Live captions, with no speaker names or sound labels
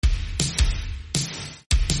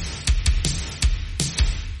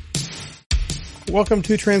Welcome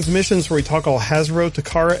to Transmissions, where we talk all Hasbro,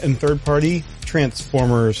 Takara, and third-party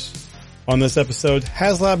Transformers. On this episode,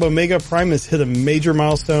 HasLab Omega Prime has hit a major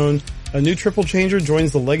milestone, a new triple changer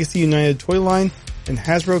joins the Legacy United toy line, and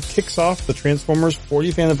Hasbro kicks off the Transformers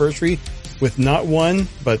 40th anniversary with not one,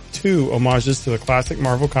 but two homages to the classic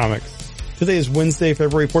Marvel Comics. Today is Wednesday,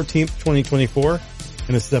 February 14th, 2024, and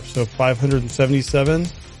this is episode 577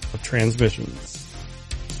 of Transmissions.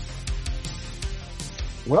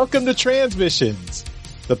 Welcome to Transmissions,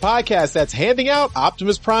 the podcast that's handing out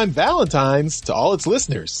Optimus Prime Valentines to all its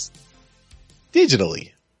listeners,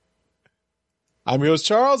 digitally. I'm your host,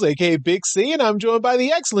 Charles, aka Big C, and I'm joined by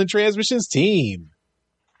the excellent Transmissions team.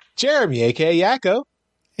 Jeremy, aka Yakko.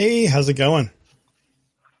 Hey, how's it going?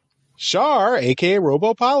 Shar, aka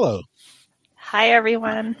Robo Apollo. Hi,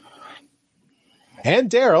 everyone. And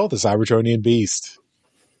Daryl, the Cybertronian Beast.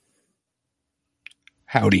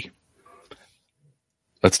 Howdy.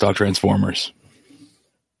 Let's talk Transformers.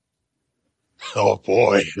 Oh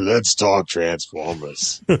boy, let's talk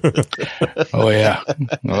Transformers. Oh yeah.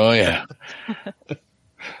 Oh yeah.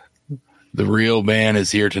 The real man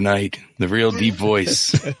is here tonight. The real deep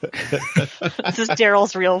voice. This is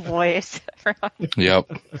Daryl's real voice.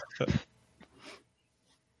 Yep.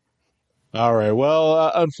 All right.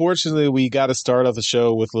 Well, unfortunately, we got to start off the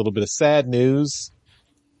show with a little bit of sad news.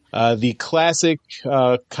 The classic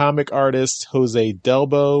comic artist Jose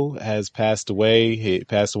Delbo has passed away. He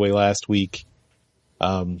passed away last week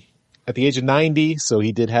at the age of 90, so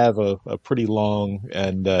he did have a pretty long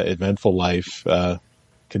and eventful life.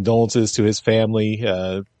 Condolences to his family.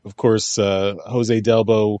 Of course, Jose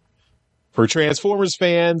Delbo, for Transformers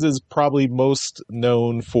fans, is probably most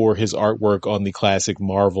known for his artwork on the classic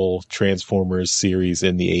Marvel Transformers series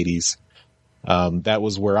in the 80s. That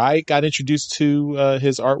was where I got introduced to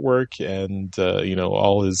his artwork, and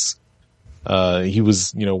all his. He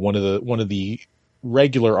was one of the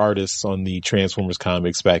regular artists on the Transformers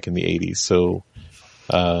comics back in the 80s. So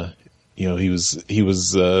he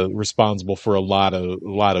was responsible for a lot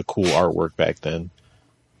of cool artwork back then.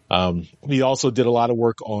 He also did a lot of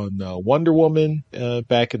work on Wonder Woman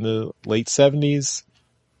back in the late 70s.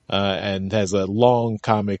 And has a long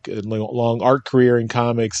art career in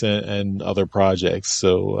comics and other projects.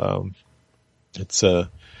 So, it's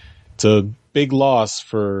a big loss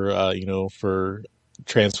for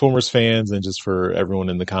Transformers fans and just for everyone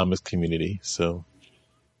in the comics community. So,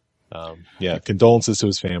 condolences to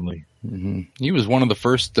his family. Mm-hmm. He was one of the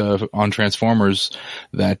first on Transformers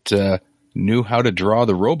that knew how to draw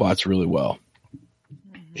the robots really well.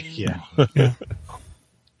 Yeah.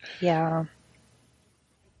 Yeah.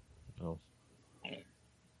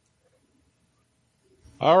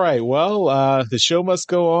 All right. Well, the show must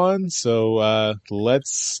go on. So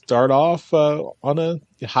let's start off on a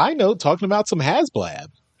high note, talking about some HasLab.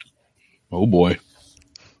 Oh boy.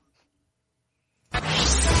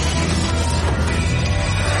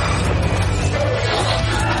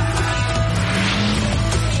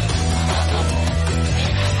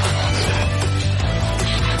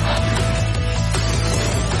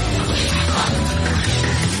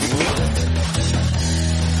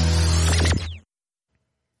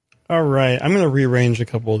 All right, I'm going to rearrange a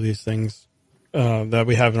couple of these things that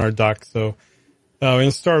we have in our doc. So we're going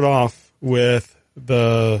to start off with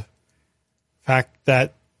the fact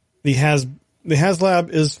that the HasLab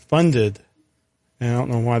is funded. And I don't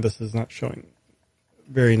know why this is not showing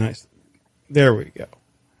very nice. There we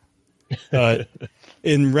go.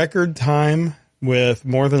 In record time, with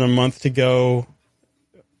more than a month to go,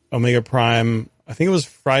 Omega Prime, I think it was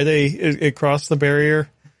Friday, it crossed the barrier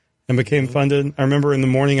and became funded. I remember in the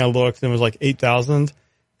morning I looked and it was like 8,000,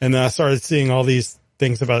 and then I started seeing all these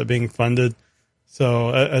things about it being funded.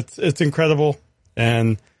 So it's incredible,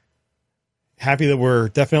 and happy that we're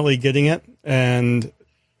definitely getting it, and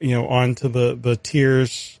on to the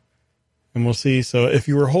tiers, and we'll see. So if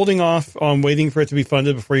you were holding off on waiting for it to be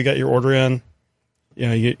funded before you got your order in,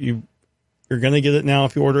 you're going to get it now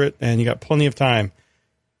if you order it, and you got plenty of time.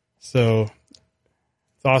 So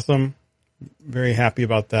it's awesome. Very happy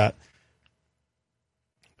about that.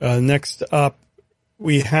 Next up,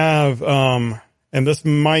 we have, and this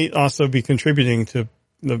might also be contributing to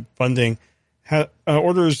the funding.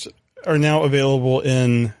 Orders are now available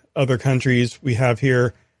in other countries. We have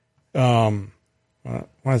here, why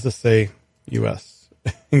does this say U.S.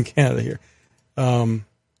 in Canada here?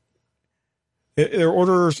 Their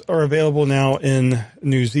orders are available now in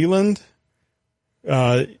New Zealand.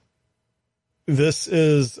 This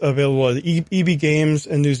is available at EB Games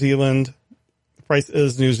in New Zealand. The price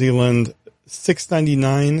is New Zealand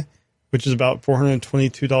 $6.99, which is about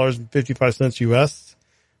 $422.55 US,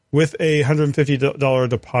 with a $150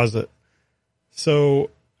 deposit. So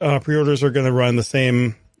pre-orders are going to run the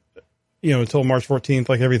same, until March 14th,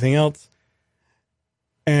 like everything else.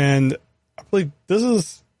 And I believe this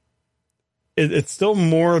is, it's still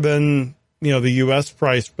more than, the U.S.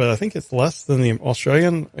 price, but I think it's less than the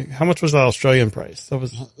Australian. How much was that Australian price? That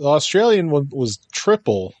was The Australian one was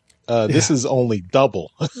triple. This is only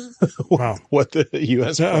double. Wow. What the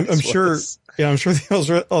U.S. price I'm sure. was. Yeah, I'm sure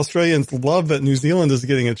the Australians love that New Zealand is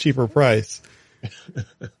getting a cheaper price.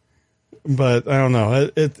 But I don't know.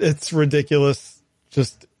 It's ridiculous,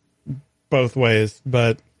 just both ways.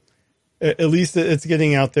 But at least it's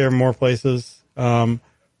getting out there more places.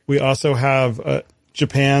 We also have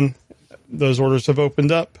Japan. Those orders have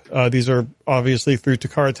opened up. These are obviously through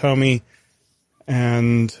Takara Tomy,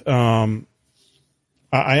 and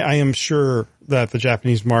I am sure that the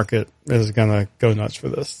Japanese market is going to go nuts for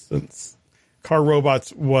this, since Car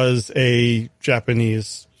Robots was a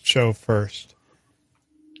Japanese show first.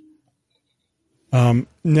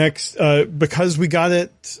 Next, because we got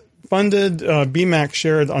it funded, BMAC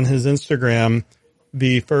shared on his Instagram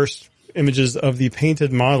the first images of the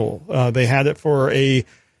painted model. They had it for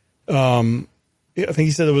I think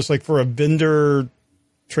he said it was like for a vendor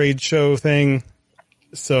trade show thing.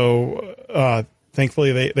 So,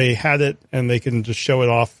 thankfully they had it and they can just show it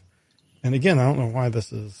off. And again, I don't know why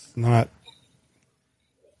this is not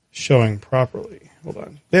showing properly. Hold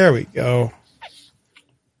on. There we go.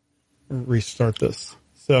 Restart this.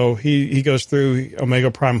 So he goes through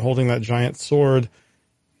Omega Prime holding that giant sword.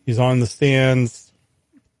 He's on the stands.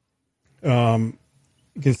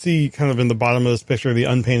 You can see kind of in the bottom of this picture, the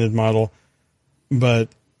unpainted model, but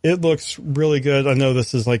it looks really good. I know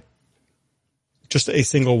this is like just a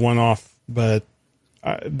single one-off, but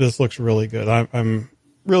this looks really good. I'm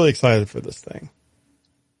really excited for this thing.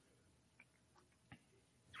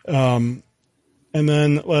 And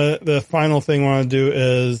then the final thing I want to do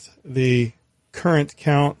is the current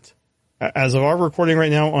count. As of our recording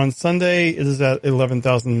right now on Sunday, it is at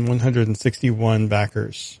 11,161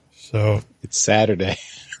 backers. So It's Saturday.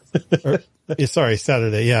 Sorry,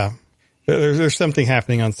 Saturday. Yeah. There's something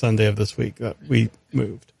happening on Sunday of this week that we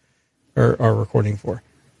moved or are recording for.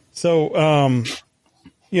 So,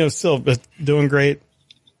 still doing great.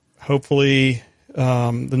 Hopefully,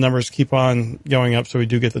 the numbers keep on going up so we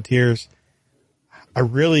do get the tiers. I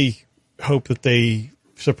really hope that they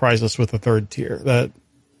surprise us with a third tier that,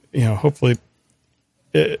 hopefully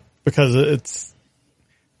because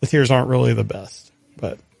the tiers aren't really the best,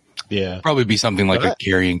 but Yeah. Probably be something like a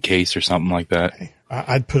carrying case or something like that.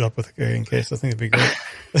 I'd put up with a carrying case. I think it'd be great.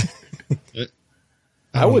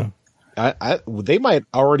 I would. They might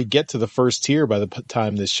already get to the first tier by the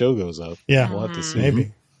time this show goes up. Yeah, We'll have to see.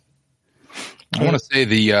 maybe. I want to say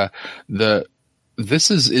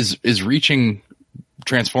this is reaching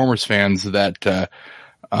Transformers fans that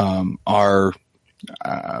are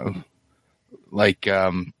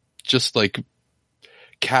just like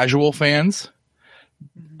casual fans.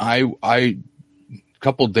 I a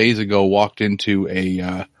couple days ago walked into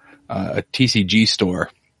a TCG store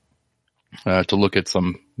to look at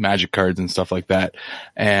some Magic cards and stuff like that,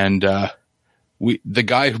 and the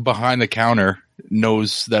guy behind the counter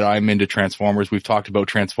knows that I'm into Transformers. We've talked about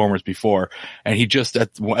Transformers before, and he just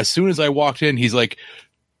as soon as I walked in, he's like,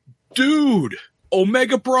 "Dude,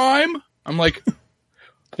 Omega Prime." I'm like,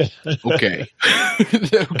 "Okay,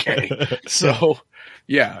 okay." So.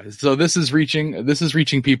 Yeah, so this is reaching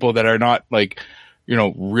people that are not like,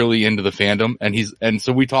 really into the fandom, and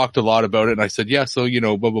so we talked a lot about it, and I said, yeah, so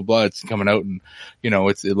blah blah blah, it's coming out, and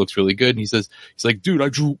it looks really good, and he's like, dude, I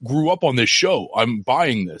grew up on this show, I'm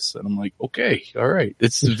buying this, and I'm like, okay, all right,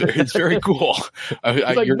 it's very cool. He's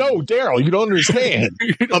like, no, Daryl, you don't understand.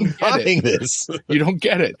 I'm buying this. You don't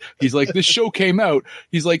get it. He's like, this show came out.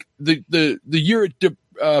 He's like, the year it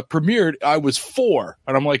premiered, I was 4,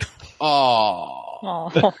 and I'm like, oh.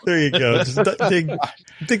 There you go. Just dig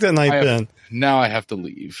that knife in. Now I have to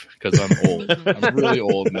leave because I'm old. I'm really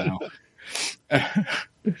old now.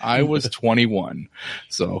 I was 21.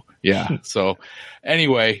 So yeah. So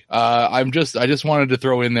anyway, I just wanted to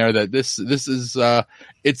throw in there that this is,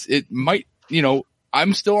 it might,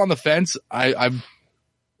 I'm still on the fence.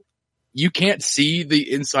 You can't see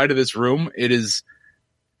the inside of this room. It is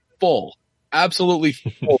full, absolutely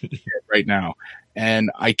full right now.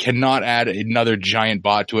 And I cannot add another giant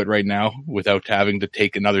bot to it right now without having to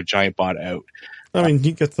take another giant bot out. I mean,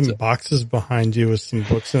 you get some boxes behind you with some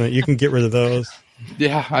books in it. You can get rid of those.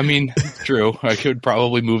 Yeah, I mean, true. I could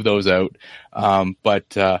probably move those out.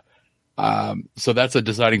 But So that's a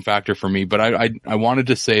deciding factor for me. But I wanted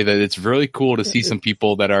to say that it's really cool to see some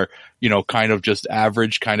people that are, kind of just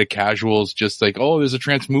average, kind of casuals, just like, oh, there's a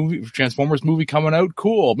Transformers movie coming out.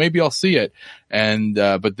 Cool. Maybe I'll see it. And,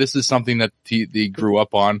 but this is something that they grew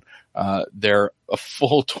up on. They're a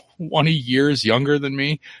full 20 years younger than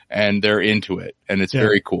me, and they're into it. And it's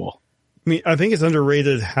very cool. I mean, I think it's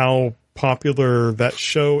underrated how popular that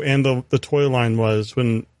show and the toy line was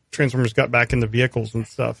when Transformers got back into vehicles and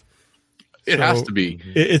stuff. It has to be.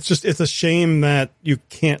 It's a shame that you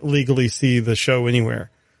can't legally see the show anywhere.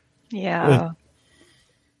 Yeah.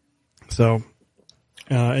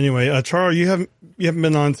 Anyway, Charles, you haven't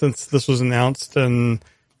been on since this was announced, and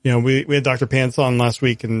we had Dr. Pants on last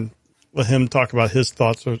week and let him talk about his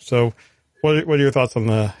thoughts. So, what are your thoughts on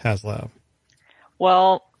the HasLab?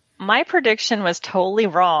 Well, my prediction was totally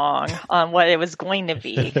wrong on what it was going to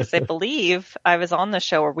be, because I believe I was on the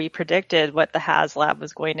show where we predicted what the HasLab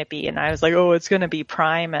was going to be, and I was like, oh, it's going to be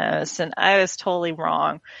Primus, and I was totally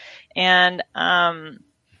wrong. And I'm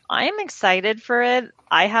excited for it.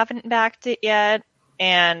 I haven't backed it yet,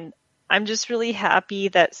 and I'm just really happy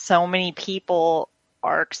that so many people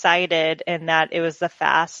are excited and that it was the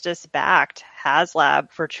fastest backed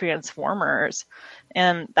HasLab for Transformers,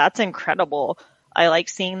 and that's incredible. I like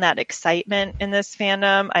seeing that excitement in this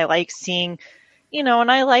fandom. I like seeing,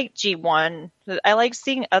 and I like G1. I like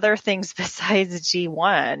seeing other things besides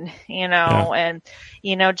G1, and,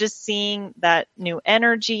 just seeing that new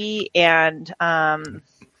energy and,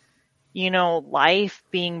 life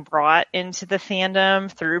being brought into the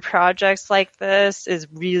fandom through projects like this is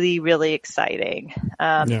really, really exciting.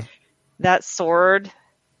 That sword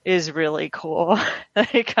is really cool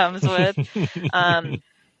that it comes with.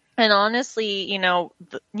 And honestly,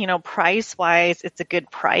 price wise, it's a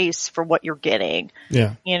good price for what you're getting.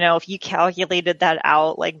 Yeah. If you calculated that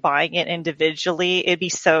out, like buying it individually, it'd be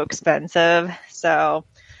so expensive. So,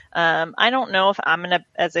 I don't know if I'm going to,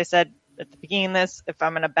 as I said at the beginning of this, if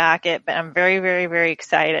I'm going to back it, but I'm very, very, very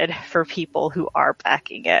excited for people who are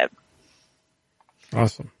backing it.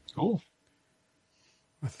 Awesome. Cool.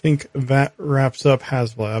 I think that wraps up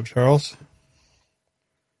HasLab, Charles.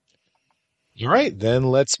 All right, then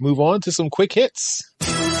let's move on to some quick hits.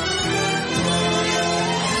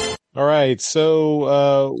 All right,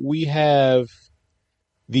 so we have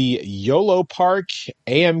the YOLO Park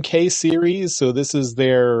AMK series. So this is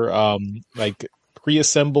their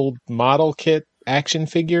pre-assembled model kit action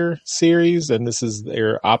figure series, and this is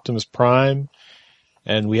their Optimus Prime.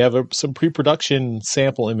 And we have some pre-production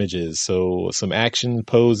sample images, so some action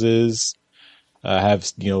poses.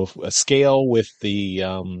 Have a scale with the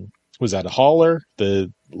was that a hauler,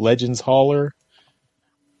 the Legends hauler,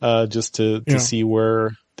 just to see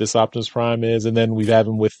where this Optimus Prime is, and then we have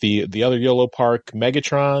him with the other YOLO Park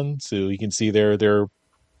Megatron, so you can see they're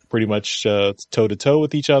pretty much toe to toe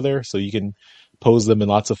with each other, so you can pose them in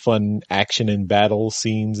lots of fun action and battle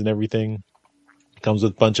scenes and everything. Comes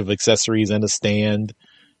with a bunch of accessories and a stand.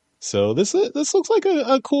 So this looks like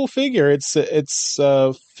a cool figure. It's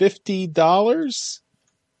 $50.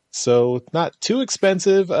 So not too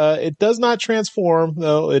expensive. It does not transform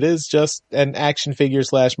though. It is just an action figure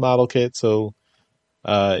 / model kit. So,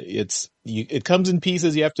 it comes in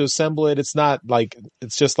pieces. You have to assemble it. It's not like,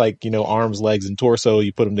 it's just like, arms, legs, and torso.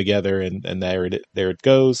 You put them together and there it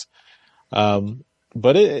goes. But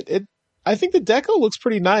I think the deco looks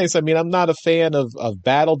pretty nice. I mean, I'm not a fan of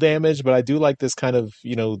battle damage, but I do like this kind of,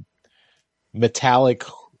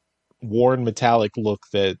 worn metallic look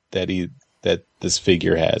that this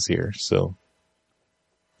figure has here. So,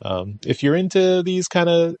 if you're into these kind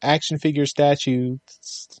of action figure statues,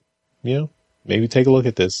 maybe take a look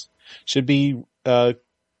at this. Should be,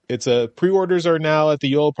 pre-orders are now at the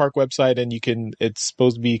YOLO Park website, and it's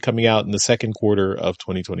supposed to be coming out in the second quarter of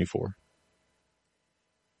 2024.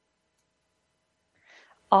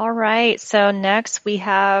 All right. So next we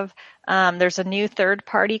have, there's a new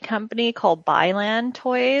third-party company called Byland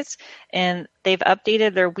Toys, and they've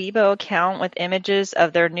updated their Weibo account with images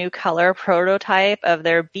of their new color prototype of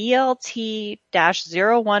their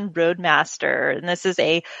BLT-01 Roadmaster. And this is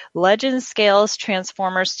a Legend Scales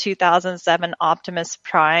Transformers 2007 Optimus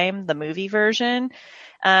Prime, the movie version.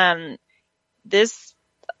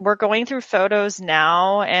 We're going through photos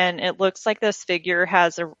now, and it looks like this figure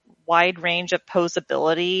has a wide range of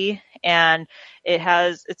posability, and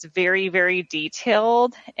it's very, very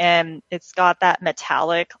detailed, and it's got that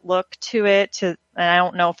metallic look to it. And I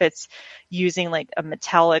don't know if it's using like a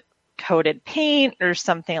metallic coated paint or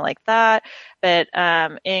something like that, but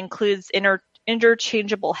it includes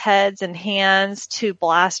interchangeable heads and hands, 2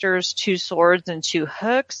 blasters, 2 swords, and 2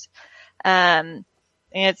 hooks.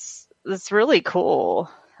 It's really cool.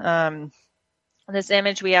 This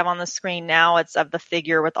image we have on the screen now, it's of the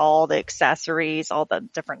figure with all the accessories, all the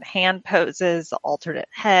different hand poses, the alternate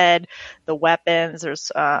head, the weapons.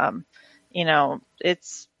 There's,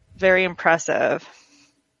 it's very impressive.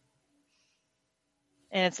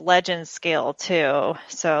 And it's legend scale too.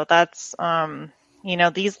 So that's,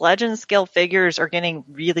 these legend scale figures are getting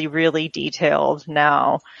really, really detailed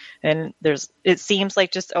now. And it seems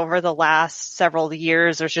like just over the last several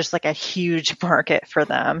years, there's just like a huge market for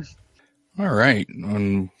them. All right.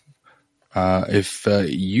 If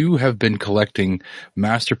you have been collecting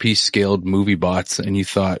Masterpiece scaled movie bots and you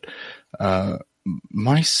thought,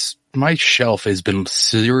 my shelf has been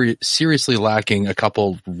seriously lacking a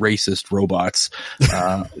couple racist robots,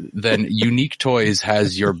 then Unique Toys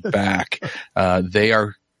has your back. They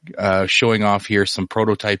are showing off here some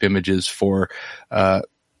prototype images for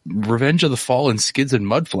Revenge of the Fallen Skids and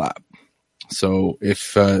Mudflap. So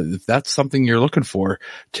if that's something you're looking for,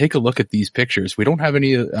 take a look at these pictures. We don't have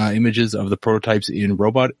any images of the prototypes in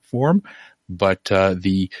robot form, but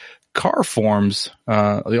the car forms,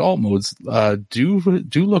 the alt modes, do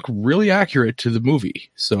look really accurate to the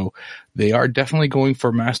movie. So they are definitely going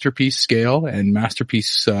for Masterpiece scale and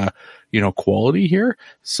Masterpiece, quality here.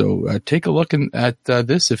 So take a look at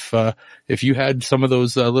this. If you had some of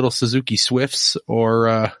those little Suzuki Swifts or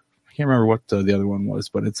I can't remember what the other one was,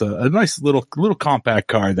 but it's a nice little compact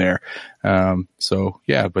car there. But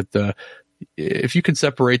if you could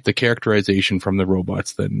separate the characterization from the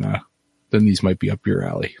robots, then these might be up your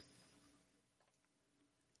alley.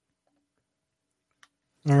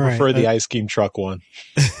 All right. I prefer the ice cream truck one.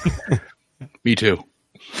 Me too.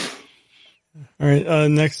 All right.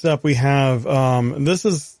 Next up, we have this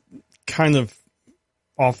is kind of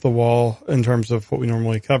off the wall in terms of what we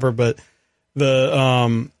normally cover, but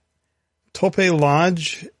the Tope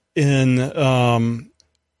Lodge in I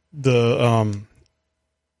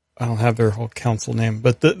don't have their whole council name,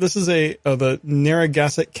 but this is the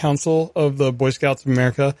Narragansett Council of the Boy Scouts of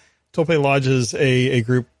America. Tope Lodge is a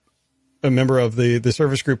group, a member of the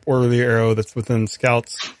service group Order of the Arrow that's within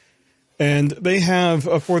Scouts. And they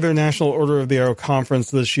have, for their National Order of the Arrow conference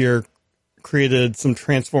this year, created some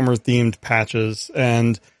Transformers-themed patches.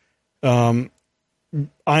 And I'm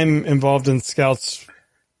involved in Scouts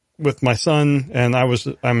with my son, and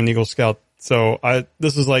I'm an Eagle Scout. So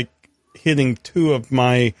this is like hitting two of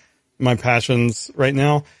my passions right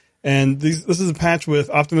now. And this is a patch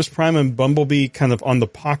with Optimus Prime and Bumblebee kind of on the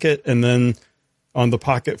pocket, and then on the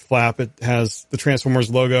pocket flap, it has the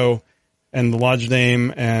Transformers logo and the Lodge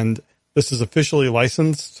name. And this is officially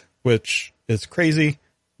licensed, which is crazy,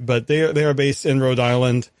 but they are based in Rhode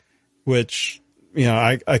Island, which,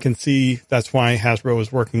 I can see that's why Hasbro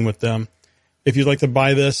is working with them. If you'd like to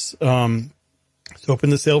buy this, it's open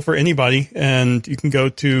to sale for anybody, and you can go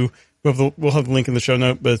to, we'll have the link in the show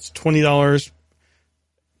note, but it's $20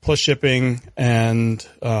 plus shipping, and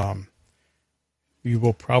you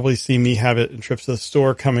will probably see me have it in trips to the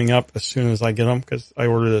store coming up as soon as I get them, because I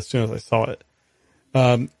ordered it as soon as I saw it.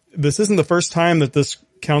 This isn't the first time that this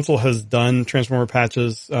council has done Transformer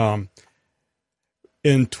patches. In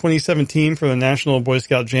 2017, for the National Boy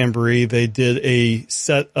Scout Jamboree, they did a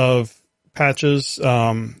set of patches.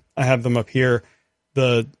 I have them up here.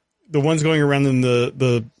 The ones going around in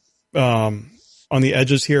the on the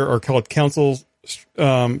edges here are called council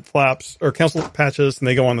flaps or council patches, and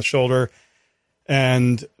they go on the shoulder.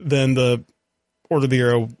 And then the Order of the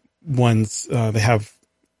Arrow ones, they have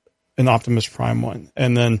an Optimus Prime one.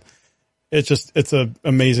 And then it's an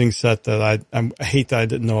amazing set that I hate that I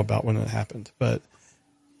didn't know about when it happened. But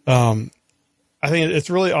I think it's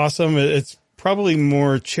really awesome. It's probably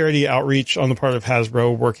more charity outreach on the part of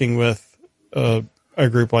Hasbro working with a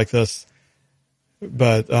group like this.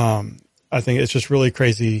 But I think it's just really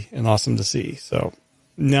crazy and awesome to see. So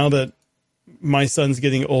now that my son's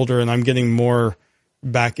getting older and I'm getting more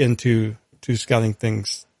back into scouting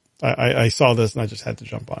things, I saw this and I just had to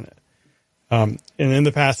jump on it. And in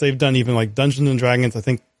the past, they've done even like Dungeons and Dragons. I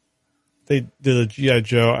think they did a G.I.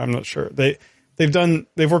 Joe. I'm not sure. They've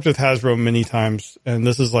worked with Hasbro many times, and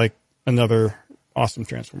this is like another awesome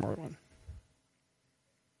Transformer one.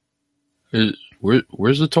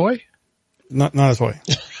 Where's the toy? Not a toy.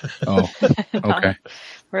 Oh, okay.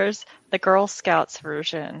 Where's the Girl Scouts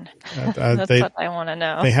version? That's what I want to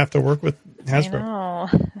know. They have to work with Hasbro. I know.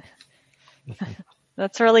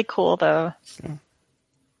 That's really cool, though. Yeah.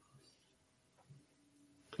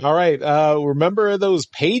 All right. Remember those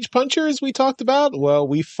page punchers we talked about? Well,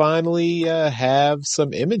 we finally have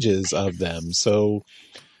some images of them. So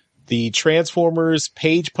the Transformers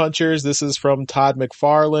page punchers, this is from Todd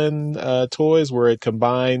McFarlane Toys, where it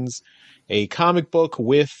combines a comic book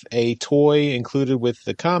with a toy included with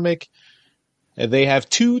the comic. And they have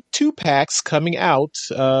two packs coming out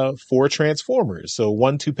for Transformers. So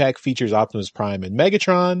one 2-pack features Optimus Prime and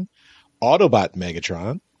Megatron, Autobot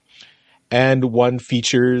Megatron, and one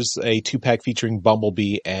features a 2-pack featuring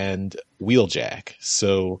Bumblebee and Wheeljack.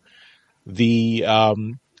 So the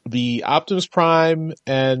Optimus Prime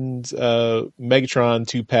and Megatron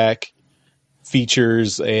 2-pack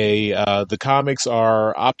features the comics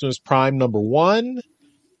are Optimus Prime #1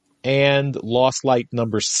 and Lost Light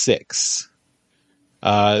 #6.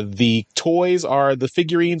 The toys the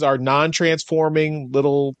figurines are non-transforming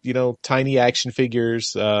little, tiny action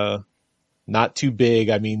figures, not too big.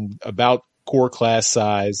 I mean, about core class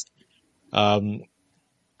size.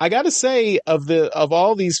 I gotta say, of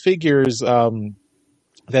all these figures,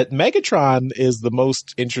 that Megatron is the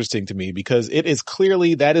most interesting to me because it is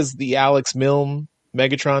clearly, that is the Alex Milne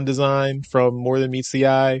Megatron design from More Than Meets the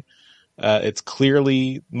Eye. It's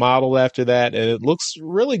clearly modeled after that, and it looks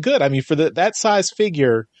really good. I mean, for that size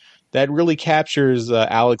figure, that really captures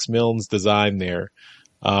Alex Milne's design there.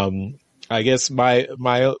 I guess my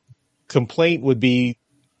complaint would be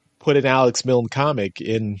put an Alex Milne comic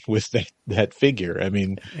in with that figure. I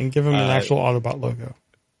mean, and give him an actual Autobot logo.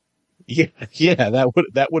 Yeah, that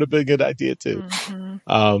would have been a good idea too.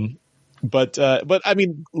 Mm-hmm. But I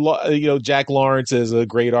mean, Jack Lawrence is a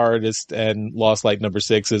great artist, and Lost Light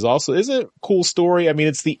 #6 is a cool story. I mean,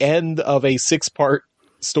 it's the end of a 6-part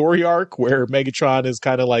story arc where Megatron is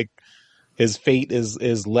kind of like, his fate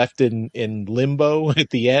is left in limbo at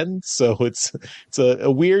the end. So it's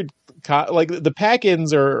a weird, like the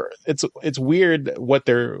pack-ins are, it's weird what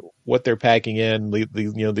they're packing in.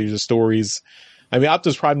 These are stories. I mean,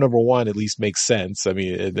 Optimus Prime #1 at least makes sense. I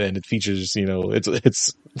mean, and it features,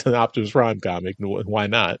 it's an Optimus Prime comic. Why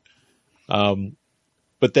not?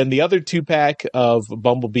 But then the other 2-pack of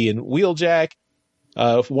Bumblebee and Wheeljack,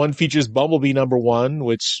 one features Bumblebee #1,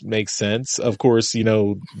 which makes sense. Of course,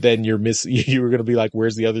 then you were going to be like,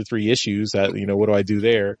 where's the other 3 issues? What do I do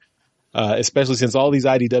there? Especially since all these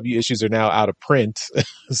IDW issues are now out of print.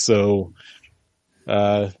 So,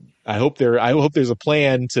 I hope there's a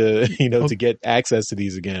plan to, to get access to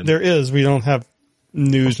these again. There is. We don't have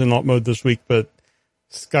news in alt mode this week, but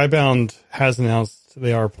Skybound has announced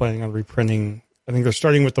they are planning on reprinting. I think they're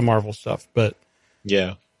starting with the Marvel stuff, but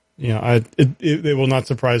yeah, it will not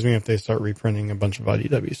surprise me if they start reprinting a bunch of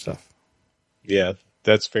IDW stuff. Yeah,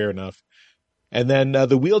 that's fair enough. And then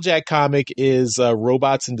the Wheeljack comic is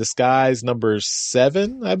Robots in Disguise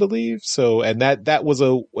 #7, I believe. So, and that was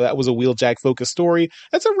a Wheeljack focused story.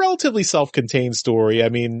 That's a relatively self-contained story. I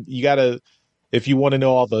mean, if you want to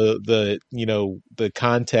know all the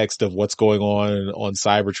context of what's going on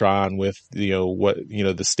Cybertron with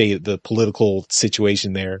the political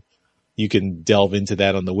situation there, you can delve into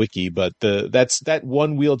that on the wiki. But that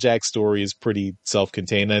one Wheeljack story is pretty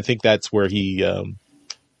self-contained. And I think that's where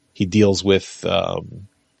he deals with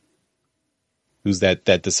who's that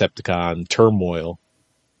Decepticon, Turmoil.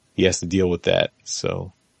 He has to deal with that.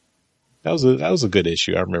 So that was a good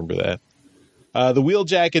issue. I remember that. The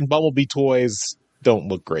Wheeljack and Bumblebee toys don't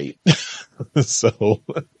look great. So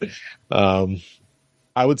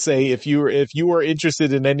I would say if you were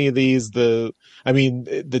interested in any of these, the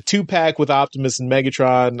 2-pack with Optimus and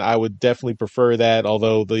Megatron, I would definitely prefer that.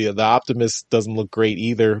 Although the Optimus doesn't look great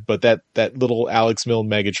either, but that little Alex Milne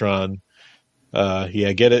Megatron,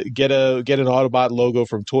 get an Autobot logo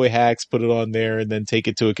from Toy Hacks, put it on there, and then take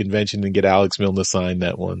it to a convention and get Alex Milne to sign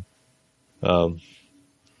that one.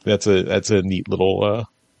 That's a neat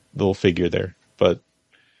little figure there. But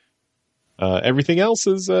everything else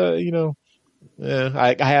is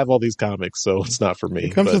I have all these comics, so it's not for me.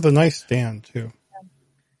 It comes with a nice stand too.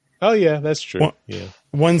 Oh yeah, that's true.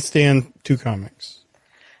 One stand, 2 comics.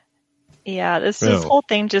 Yeah, this whole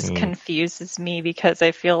thing just confuses me because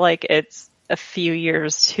I feel like it's a few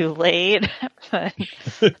years too late. But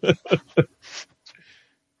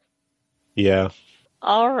yeah.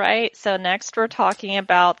 All right, so next we're talking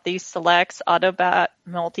about the Selects Autobot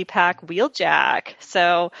Multi-Pack Wheeljack.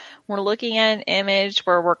 So we're looking at an image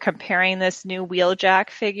where we're comparing this new Wheeljack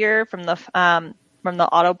figure from the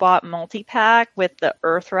Autobot Multi-Pack with the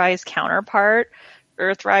Earthrise counterpart.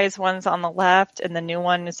 Earthrise one's on the left and the new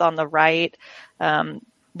one is on the right.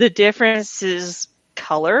 The difference is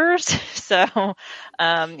colors. So,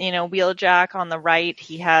 Wheeljack on the right,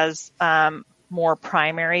 he has more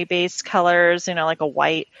primary base colors, like a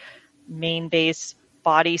white main base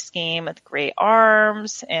body scheme with gray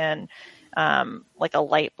arms and like a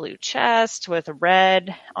light blue chest with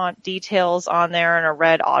red details on there and a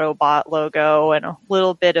red Autobot logo and a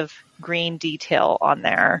little bit of green detail on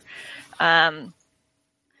there.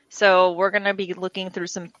 So we're going to be looking through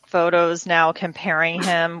some photos now, comparing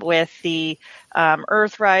him with the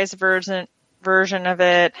Earthrise version of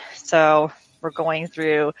it. So we're going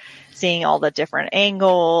through, seeing all the different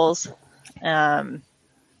angles. So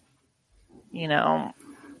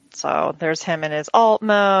there's him in his alt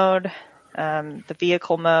mode, the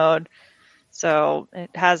vehicle mode. So it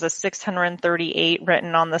has a 638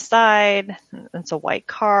 written on the side. It's a white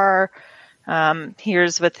car.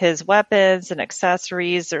 Here's with his weapons and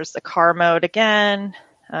accessories. There's the car mode again.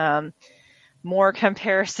 More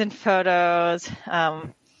comparison photos.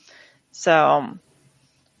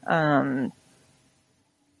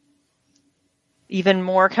 Even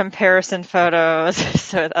more comparison photos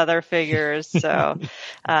so with other figures. So,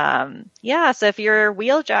 so if you're a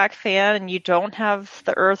Wheeljack fan and you don't have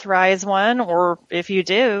the Earthrise one, or if you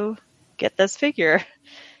do, get this figure.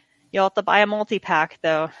 You'll have to buy a multi-pack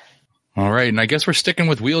though. All right. And I guess we're sticking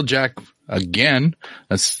with Wheeljack again.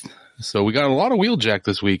 So we got a lot of Wheeljack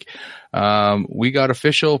this week. We got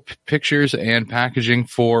official pictures and packaging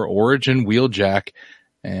for Origin Wheeljack.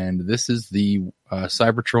 And this is the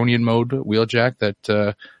Cybertronian mode Wheeljack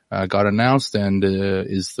that got announced and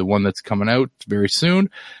is the one that's coming out very soon.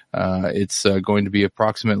 It's going to be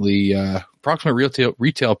approximate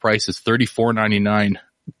retail price is $34.99.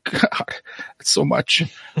 God, that's so much.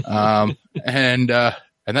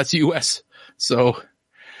 And that's US. So,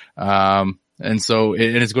 and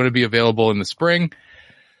it's going to be available in the spring.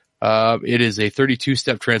 It is a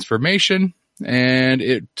 32-step transformation, and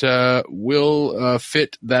it will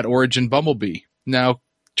fit that Origin Bumblebee. Now,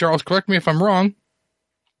 Charles, correct me if I'm wrong,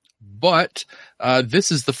 but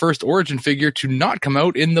this is the first Origin figure to not come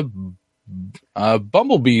out in the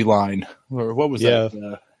Bumblebee line. Or what was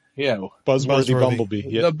that? Buzzworthy Bumblebee.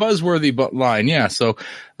 Yeah. The Buzzworthy line, yeah. So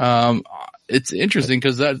it's interesting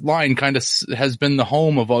because that line kind of has been the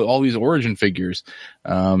home of all these Origin figures.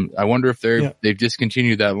 I wonder if they've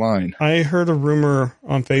discontinued that line. I heard a rumor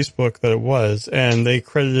on Facebook that it was, and they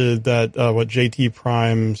credited that JT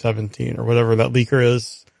Prime 17 or whatever that leaker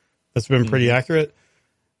is. That's been pretty accurate.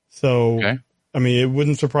 So, okay. I mean, it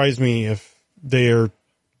wouldn't surprise me if they are,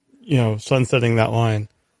 sunsetting that line.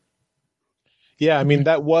 Yeah, I mean,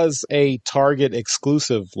 that was a Target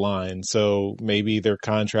exclusive line, so maybe their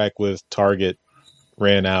contract with Target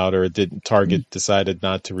ran out, or Target decided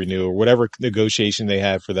not to renew, or whatever negotiation they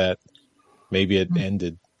had for that. Maybe it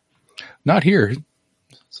ended. Not here.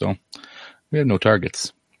 So we have no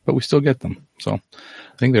Targets, but we still get them. So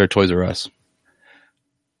I think they're Toys R Us.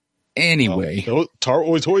 Anyway. Well,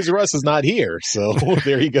 Toys R Us is not here, so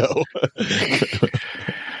there you go.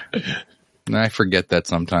 I forget that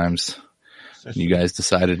sometimes. You guys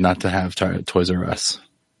decided not to have Toys R Us.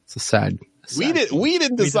 It's a sad. We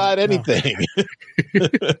didn't decide anything.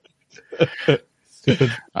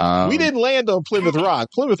 Stupid. We didn't land on Plymouth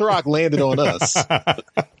Rock. Plymouth Rock landed on us.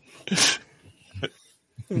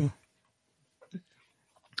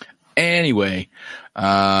 Anyway,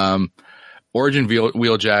 Origin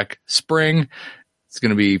Wheeljack Spring. It's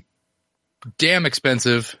going to be damn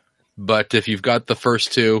expensive, but if you've got the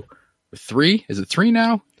first two, is it three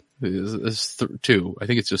now? Is two. I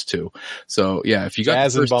think it's just two. So yeah, if you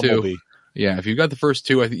got the first two, if you got the first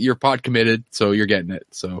two, I think you're pot committed, so you're getting it.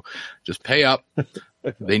 So just pay up.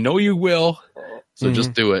 They know you will, so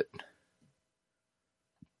just do it.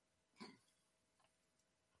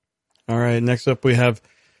 All right. Next up, we have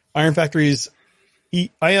Iron Factory's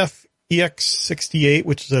IF EX68,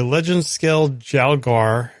 which is a Legend scale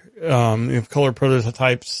Jalgar. We have color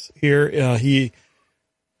prototypes here. He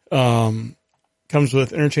comes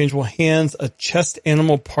with interchangeable hands, a chest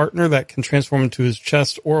animal partner that can transform into his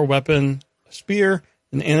chest or a weapon, a spear,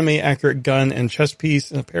 an anime-accurate gun and chest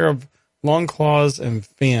piece, and a pair of long claws and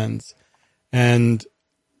fans. And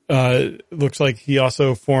it looks like he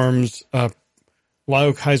also forms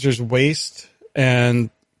Lyle Kaiser's waist and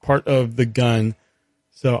part of the gun.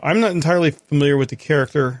 So I'm not entirely familiar with the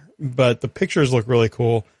character, but the pictures look really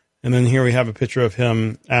cool. And then here we have a picture of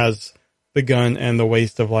him as the gun and the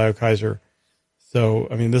waist of Lyle Kaiser. So,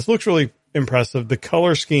 I mean, this looks really impressive. The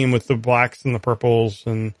color scheme with the blacks and the purples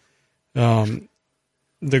and the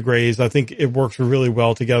grays, I think it works really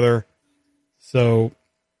well together. So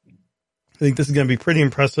I think this is going to be pretty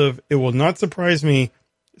impressive. It will not surprise me,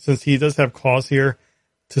 since he does have claws here,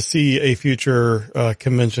 to see a future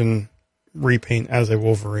convention repaint as a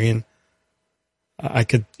Wolverine. I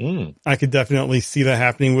could definitely see that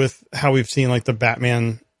happening with how we've seen like the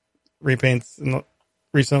Batman repaints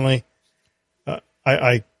recently.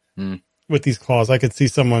 With these claws, I could see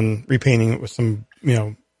someone repainting it with some,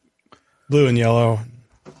 blue and yellow.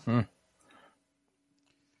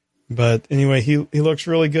 But anyway, he looks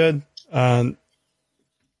really good.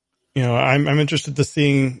 I'm interested to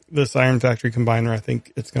seeing this Iron Factory combiner. I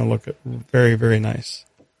think it's going to look very, very nice.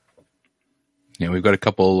 Yeah, we've got a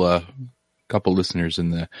couple listeners in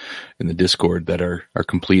the Discord that are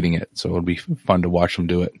completing it, so it'll be fun to watch them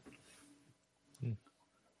do it.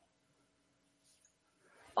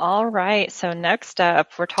 All right. So next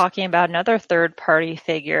up, we're talking about another third-party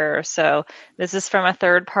figure. So this is from a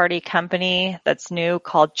third-party company that's new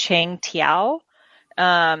called Chang Tiao.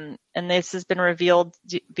 And this has been revealed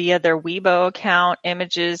via their Weibo account,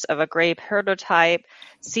 images of a gray prototype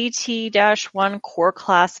CT-1 core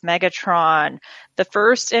class Megatron. The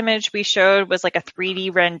first image we showed was like a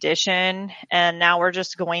 3D rendition, and now we're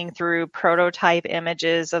just going through prototype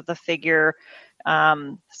images of the figure.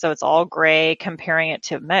 So it's all gray, comparing it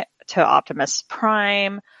to Optimus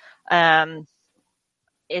Prime.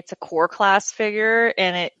 It's a core class figure,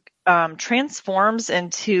 and it transforms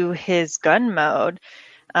into his gun mode,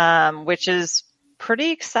 which is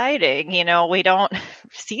pretty exciting. We don't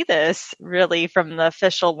see this really from the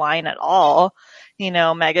official line at all.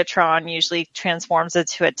 Megatron usually transforms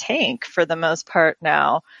into a tank for the most part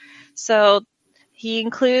now. So he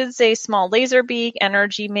includes a small laser beak, and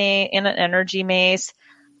an energy mace.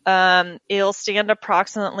 It'll stand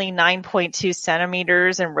approximately 9.2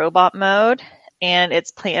 centimeters in robot mode, and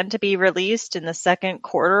it's planned to be released in the second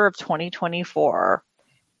quarter of 2024.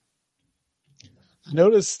 I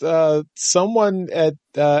noticed someone at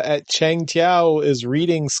Chang Tiao is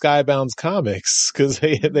reading Skybound's comics, because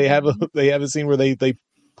they have a scene where they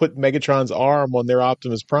put Megatron's arm on their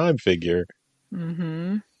Optimus Prime figure.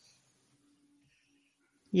 Mm-hmm.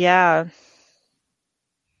 Yeah.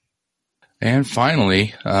 And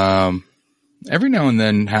finally, every now and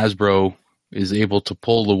then Hasbro is able to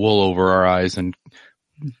pull the wool over our eyes and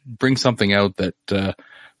bring something out that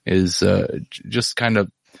is just kind of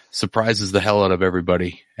surprises the hell out of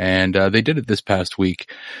everybody. And they did it this past week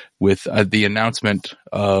with the announcement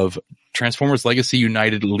of Transformers Legacy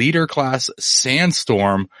United Leader Class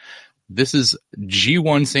Sandstorm. This is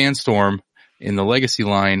G1 Sandstorm in the Legacy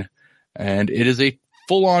line, and it is a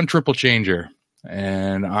full-on triple changer,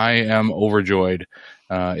 and I am overjoyed.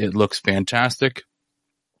 It looks fantastic.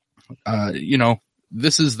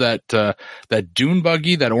 This is that dune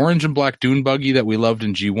buggy, that orange and black dune buggy that we loved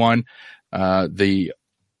in G1. The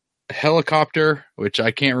helicopter, which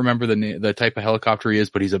I can't remember the type of helicopter he is,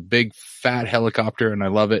 but he's a big fat helicopter, and I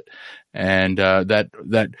love it. And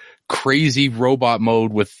that crazy robot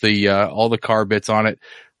mode with the all the car bits on it.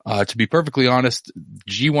 To be perfectly honest,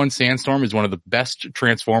 G1 Sandstorm is one of the best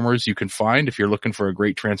Transformers you can find. If you're looking for a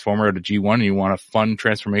great Transformer at a G1 and you want a fun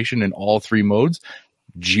transformation in all three modes,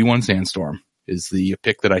 G1 Sandstorm is the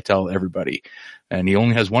pick that I tell everybody. And he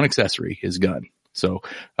only has one accessory, his gun. So,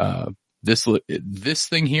 this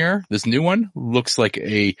thing here, this new one, looks like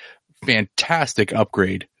a fantastic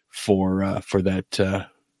upgrade for that,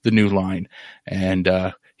 the new line. And,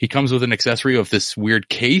 he comes with an accessory of this weird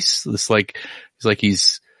case.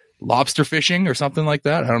 He's lobster fishing or something like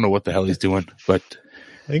that. I don't know what the hell he's doing, but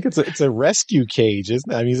I think it's a rescue cage,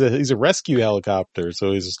 isn't it? I mean, he's a rescue helicopter,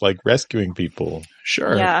 so he's just like rescuing people.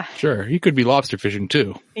 Sure. Yeah. Sure. He could be lobster fishing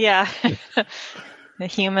too. Yeah. The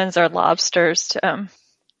humans are lobsters to him.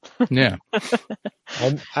 Yeah.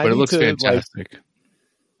 But it looks fantastic.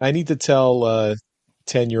 I need to tell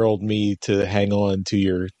 10-year-old me to hang on to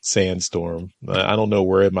your Sandstorm. I don't know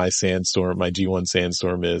where my G1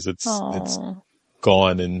 Sandstorm is. It's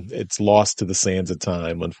gone, and it's lost to the sands of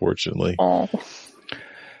time, unfortunately. Oh.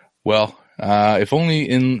 Well, if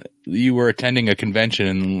only you were attending a convention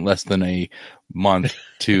in less than a month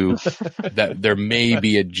that there may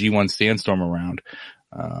be a G1 Sandstorm around.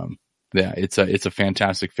 Yeah, it's a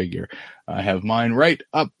fantastic figure. I have mine right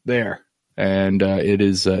up there, and it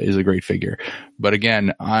is a great figure. But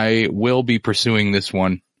again, I will be pursuing this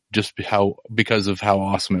one because of how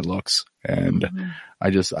awesome it looks, and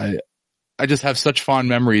I just have such fond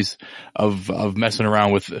memories of messing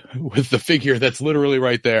around with the figure that's literally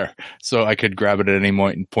right there. So I could grab it at any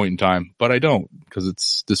point in time, but I don't, because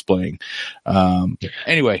it's displaying.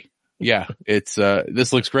 Anyway, yeah, it's,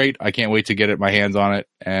 this looks great. I can't wait to get my hands on it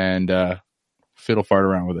and, fiddle fart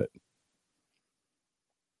around with it.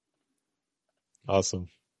 Awesome.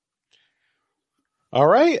 All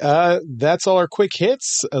right. That's all our quick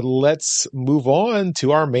hits. Let's move on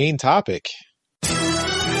to our main topic.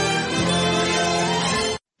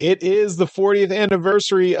 It is the 40th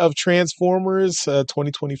anniversary of Transformers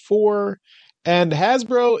 2024, and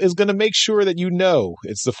Hasbro is going to make sure that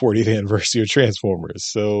it's the 40th anniversary of Transformers.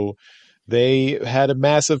 So they had a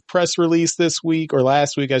massive press release this week, or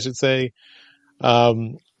last week, I should say,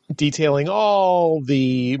 detailing all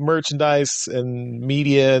the merchandise and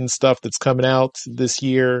media and stuff that's coming out this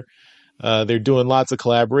year. They're doing lots of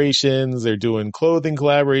collaborations. They're doing clothing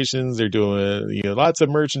collaborations. They're doing, lots of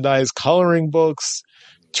merchandise, coloring books,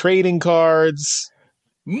 trading cards,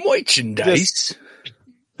 Merchandise.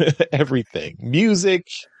 everything. Music.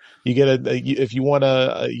 You get if you want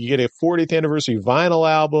you get a 40th anniversary vinyl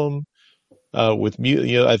album, with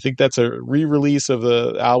I think that's a re-release of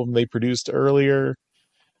the album they produced earlier.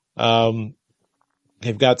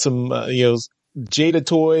 They've got some, Jada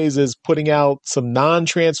Toys is putting out some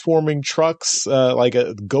non-transforming trucks, like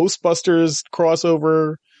a Ghostbusters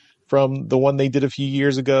crossover from the one they did a few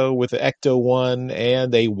years ago with the Ecto one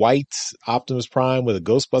and a white Optimus Prime with a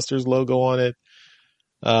Ghostbusters logo on it.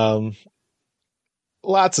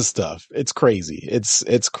 Lots of stuff. It's crazy.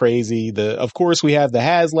 It's crazy. Of course we have the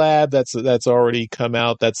HasLab that's already come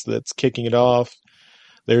out. That's kicking it off.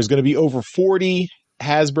 There's going to be over 40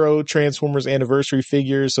 Hasbro Transformers anniversary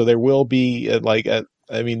figures. So there will be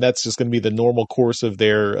that's just going to be the normal course of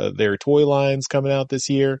their toy lines coming out this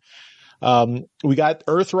year. We got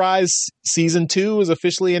Earthrise season 2 is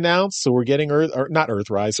officially announced. So we're getting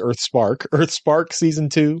Earthspark season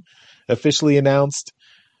 2 officially announced.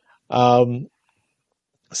 Robosen,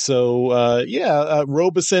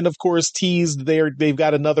 of course, teased they've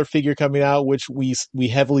got another figure coming out, which we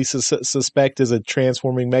heavily suspect is a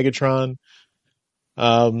transforming Megatron.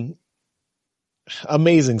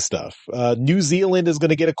 Amazing stuff. New Zealand is going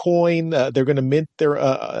to get a coin. They're going to mint their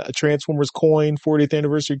Transformers coin, 40th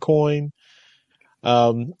anniversary coin.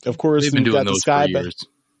 Of course, they've been doing those for years.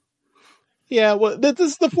 Yeah, well, this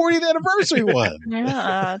is the 40th anniversary one.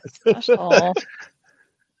 Yeah, it's special.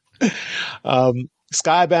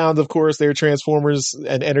 Skybound, of course, their Transformers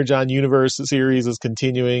and Energon Universe series is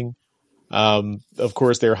continuing. Of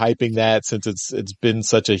course, they're hyping that since it's been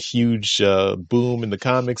such a huge boom in the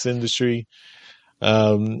comics industry.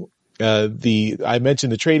 I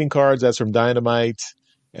mentioned the trading cards. That's from Dynamite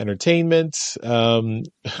Entertainment.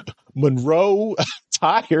 Monroe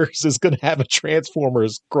Tires is going to have a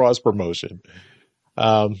Transformers cross promotion.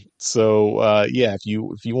 If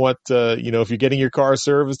you want, if you're getting your car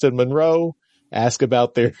serviced at Monroe, ask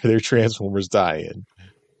about their Transformers tie-in.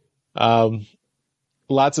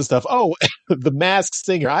 Lots of stuff. Oh, The Masked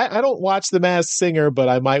Singer. I don't watch The Masked Singer, but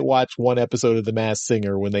I might watch one episode of The Masked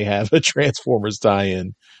Singer when they have a Transformers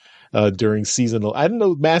tie-in during season. I didn't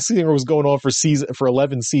know Masked Singer was going on for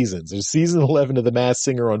 11 seasons. There's season 11 of The Masked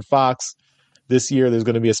Singer on Fox. This year, there's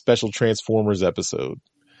going to be a special Transformers episode.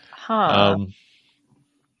 Huh.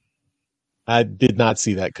 I did not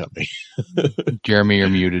see that coming. Jeremy, you're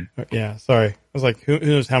muted. Yeah, sorry. I was like, who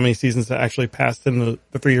knows how many seasons that actually passed in the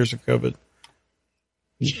 3 years of COVID.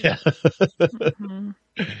 Yeah.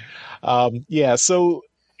 Mm-hmm. So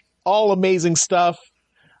all amazing stuff.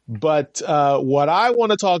 But what I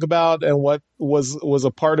want to talk about and what was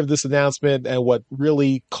a part of this announcement and what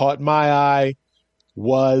really caught my eye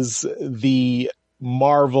was the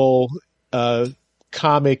Marvel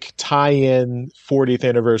comic tie-in 40th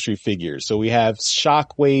anniversary figures. So we have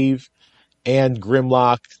Shockwave and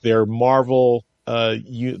Grimlock, their Marvel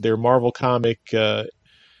comic,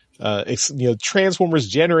 Transformers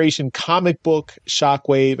Generation comic book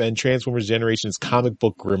Shockwave and Transformers Generations comic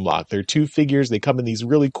book Grimlock. They're two figures. They come in these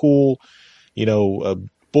really cool,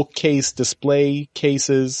 bookcase display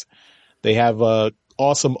cases. They have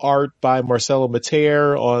awesome art by Marcelo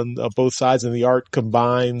Mater on both sides, and the art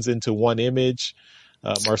combines into one image.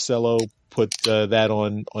 Marcelo put that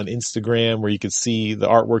on Instagram where you could see the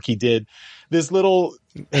artwork he did. This little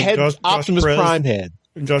head, Optimus Prime head.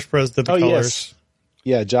 Josh Perez did the colors. Yes.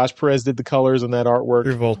 Yeah, Josh Perez did the colors on that artwork.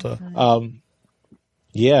 Revolta.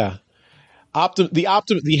 Yeah.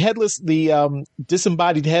 The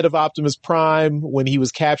disembodied head of Optimus Prime when he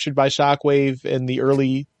was captured by Shockwave in the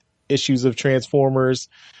early issues of Transformers,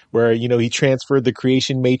 where he transferred the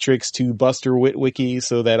creation matrix to Buster Witwicky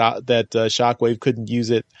so that Shockwave couldn't use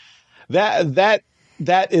it. That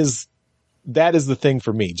is the thing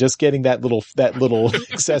for me. Just getting that little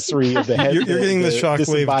accessory of the head. You're getting the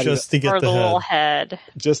Shockwave just to get the little head.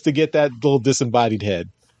 Just to get that little disembodied head.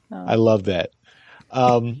 Oh. I love that.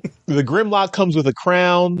 The Grimlock comes with a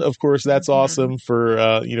crown. Of course, that's awesome for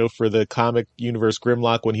the comic universe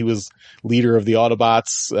Grimlock when he was leader of the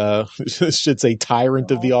Autobots, should say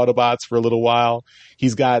tyrant of the Autobots for a little while.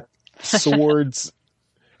 He's got swords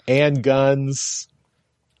and guns.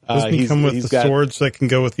 Doesn't he come with the swords that can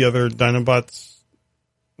go with the other Dinobots,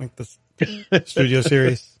 like the studio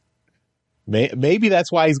series? Maybe that's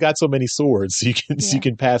why he's got so many swords. So you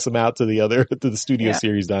can pass them out to the studio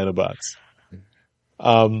series Dinobots.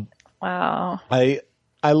 Wow.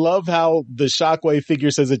 I love how the Shockwave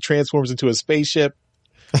figure says it transforms into a spaceship.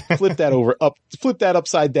 Flip that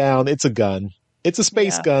upside down. It's a gun. It's a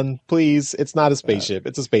space gun, please. It's not a spaceship.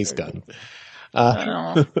 It's a space gun.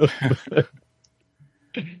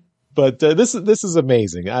 But this is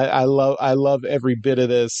amazing. I love every bit of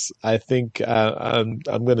this. I think I'm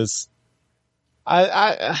gonna.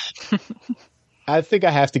 I think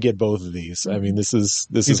I have to get both of these. I mean, this is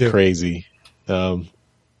crazy.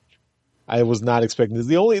 I was not expecting this.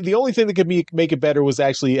 The only thing that could make it better was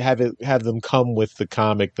actually have them come with the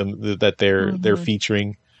comic that they're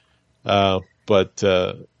featuring. But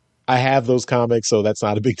I have those comics, so that's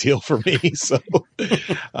not a big deal for me. So,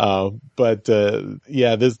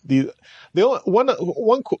 yeah, the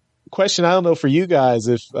one question, I don't know for you guys,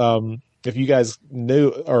 if you guys knew,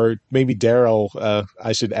 or maybe Daryl,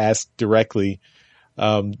 I should ask directly.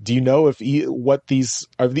 Do you know what these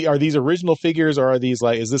are? Are these original figures, or are these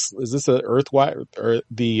like, is this a Earthwire or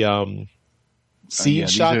the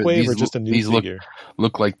Siege Shockwave, or just a new figure?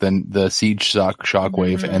 Look like the Siege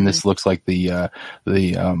Shockwave, and this looks like the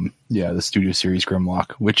Studio Series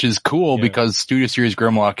Grimlock, which is cool because Studio Series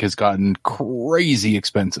Grimlock has gotten crazy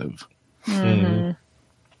expensive. Mm-hmm.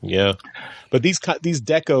 Yeah, but these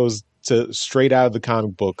decos straight out of the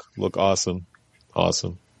comic book look awesome.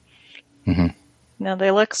 Mm-hmm. No,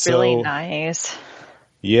 they look really nice.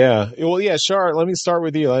 Yeah. Well, yeah, Char, let me start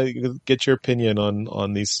with you. Get your opinion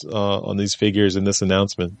on these figures and this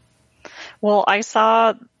announcement. Well, I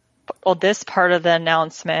saw this part of the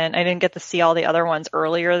announcement. I didn't get to see all the other ones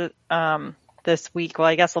earlier this week. Well,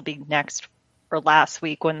 I guess it'll be next or last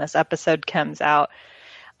week when this episode comes out.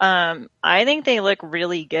 I think they look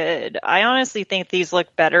really good. I honestly think these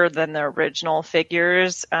look better than the original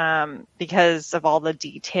figures because of all the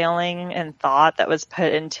detailing and thought that was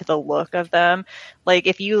put into the look of them. Like,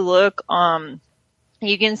 if you look,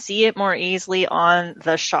 you can see it more easily on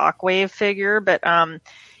the Shockwave figure, but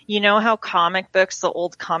you know how the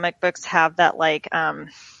old comic books have that, like, and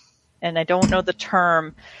I don't know the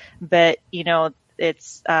term, but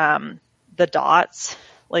it's the dots,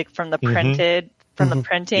 like from the printed. From the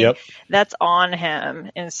printing, that's on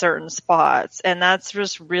him in certain spots, and that's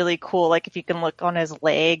just really cool. Like, if you can look on his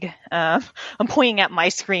leg, I'm pointing at my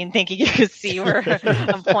screen thinking you can see where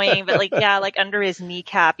I'm pointing, but like under his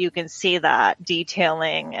kneecap, you can see that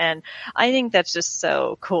detailing, and I think that's just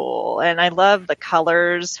so cool. And I love the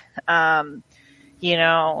colors.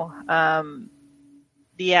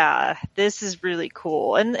 Yeah, this is really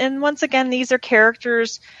cool. And once again, these are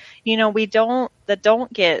characters, that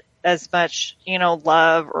don't get as much,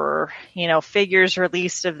 love or, figures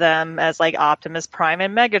released of them as like Optimus Prime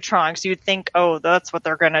and Megatron. So you'd think, oh, that's what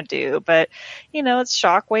they're going to do. But, it's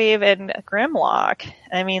Shockwave and Grimlock.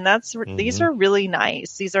 I mean, these are really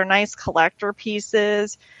nice. These are nice collector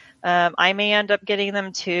pieces. I may end up getting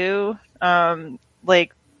them too. They're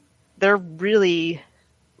really,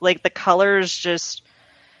 like, the colors just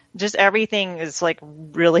everything is like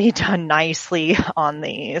really done nicely on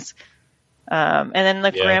these. And then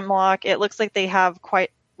the Grimlock, it looks like they have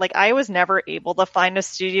I was never able to find a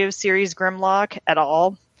Studio Series Grimlock at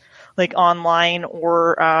all, like online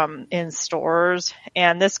or in stores.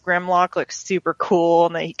 And this Grimlock looks super cool,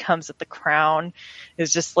 and then he comes with the crown.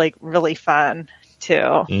 Is just like really fun too.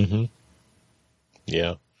 Mm-hmm.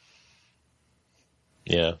 Yeah.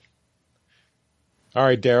 Yeah. All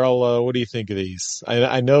right, Daryl, what do you think of these?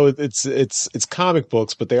 I know it's comic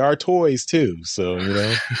books, but they are toys too. So,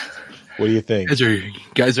 what do you think?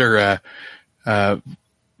 Guys are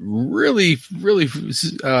really, really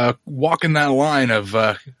walking that line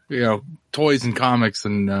of toys and comics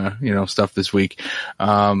and stuff this week.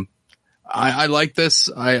 I like this.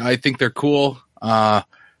 I think they're cool.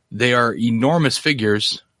 They are enormous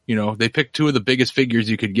figures. They picked two of the biggest figures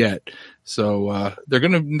you could get. So they're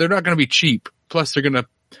not gonna be cheap. Plus you're gonna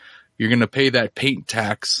pay that paint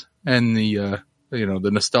tax and the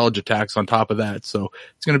nostalgia tax on top of that. So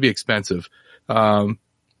it's gonna be expensive. I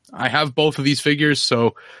have both of these figures,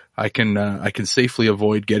 so I can safely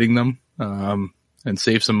avoid getting them and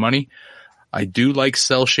save some money. I do like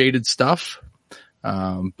cell shaded stuff,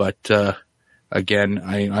 but again,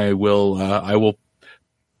 I will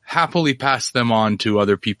happily pass them on to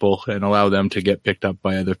other people and allow them to get picked up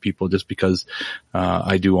by other people, just because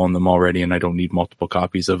I do own them already, and I don't need multiple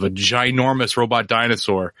copies of a ginormous robot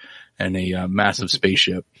dinosaur and a massive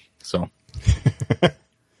spaceship. So,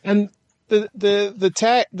 and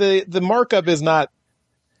the markup is not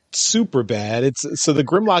super bad. So the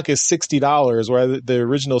Grimlock is $60, where the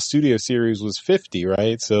original Studio Series was $50,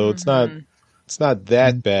 right? So it's not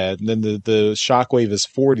that bad. And then the Shockwave is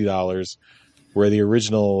 $40. where the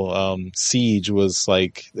original Siege was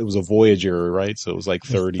like, it was a Voyager, right? So it was like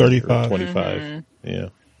 30 35. or 25. Mm-hmm. Yeah.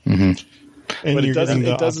 And But it you're doesn't- getting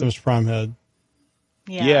it the doesn't- Optimus Prime head.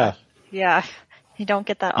 Yeah. Yeah. You don't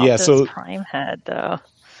get that Yeah, Optimus so- Prime head though.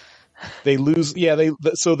 They lose. Yeah,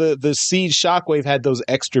 so the Siege Shockwave had those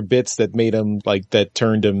extra bits that made him like, that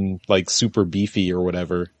turned him like super beefy or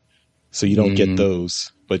whatever. So you don't get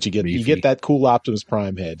those, but you Beefy. get that cool Optimus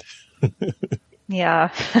Prime head. Yeah.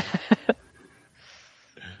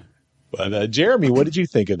 But Jeremy, what did you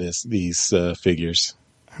think of these figures?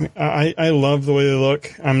 I love the way they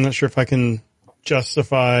look. I'm not sure if I can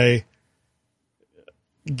justify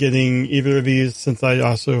getting either of these since I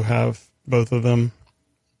also have both of them.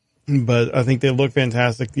 But I think they look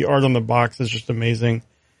fantastic. The art on the box is just amazing.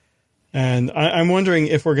 And I'm wondering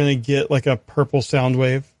if we're going to get like a purple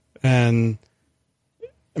Soundwave. And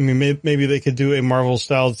I mean, maybe they could do a Marvel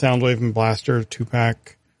styled Soundwave and Blaster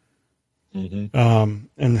 2-pack.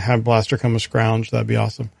 And have Blaster come with Scrounge. That'd be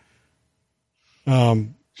awesome. I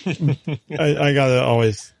gotta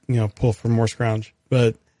always, pull for more Scrounge,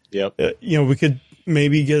 but Yep. we could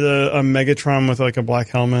maybe get a Megatron with like a black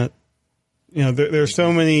helmet. There's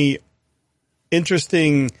so many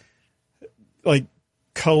interesting, like,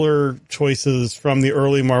 color choices from the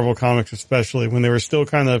early Marvel comics, especially when they were still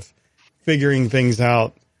kind of figuring things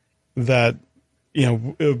out that, it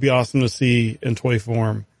would be awesome to see in toy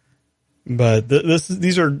form. But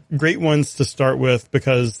these are great ones to start with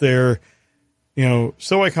because they're,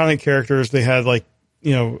 so iconic characters. They had like,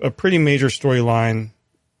 a pretty major storyline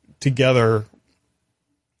together,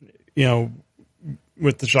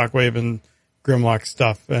 with the Shockwave and Grimlock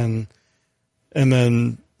stuff. And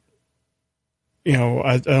then,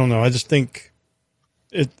 I don't know. I just think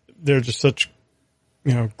they're just such,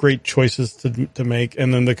 great choices to make.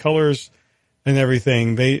 And then the colors and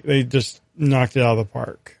everything, they just knocked it out of the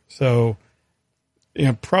park. So,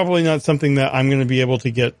 probably not something that I'm going to be able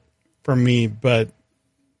to get for me, but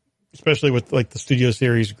especially with like the Studio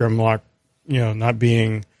Series Grimlock, not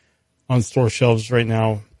being on store shelves right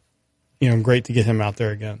now, great to get him out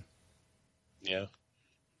there again. Yeah.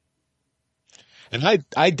 And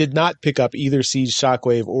I did not pick up either Siege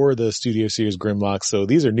Shockwave or the Studio Series Grimlock, so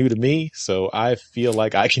these are new to me, so I feel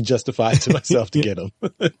like I can justify it to myself to get them.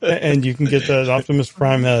 And you can get that Optimus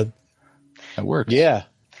Prime head. That works. Yeah.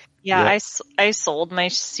 Yeah, Yep. I sold my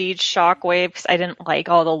Siege Shockwave because I didn't like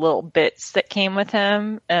all the little bits that came with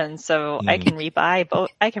him, and so I can rebuy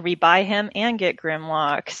both. I can rebuy him and get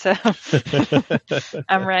Grimlock. So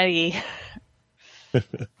I'm ready. I'm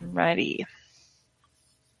ready.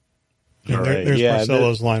 And All right. there's Yeah,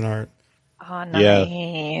 Marcelo's line art. Oh, Yeah.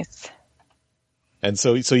 nice. And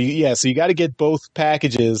so you got to get both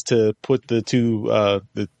packages to put the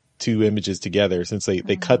two images together, since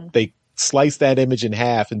they slice that image in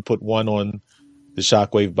half and put one on the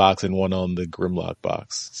Shockwave box and one on the Grimlock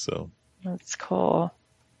box. So That's cool.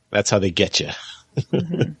 that's how they get you.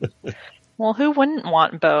 Well, who wouldn't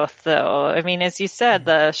want both, though? I mean, as you said,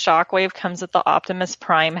 the Shockwave comes with the Optimus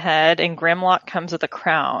Prime head, and Grimlock comes with a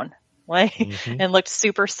crown. Like, and looked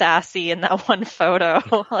super sassy in that one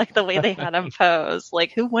photo, like the way they had him pose.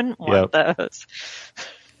 Like, who wouldn't want those?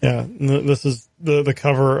 Yeah, this is the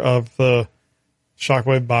cover of the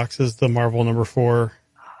Shockwave boxes, the Marvel number 4.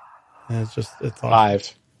 And it's awesome.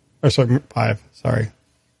 5. Or sorry, 5. Sorry.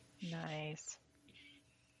 Nice.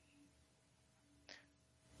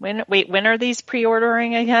 When are these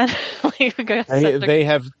pre-ordering again? Like,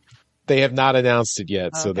 They have not announced it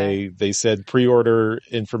yet. So Okay. they said pre-order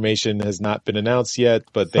information has not been announced yet,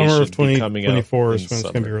 but they Summer of should be coming out 2024 in is when it's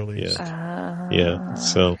going to be summer. released. Yeah.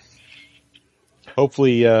 So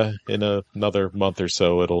hopefully in another month or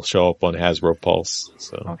so it'll show up on Hasbro Pulse.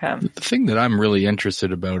 So Okay. The thing that I'm really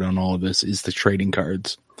interested about on all of this is the trading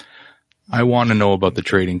cards. I want to know about the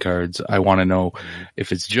trading cards. I want to know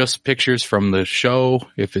if it's just pictures from the show,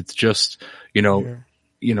 if it's just,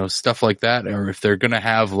 stuff like that, or if they're going to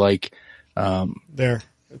have like, There.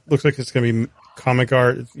 It looks like it's going to be comic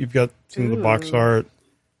art. You've got some of the box art.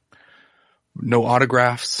 no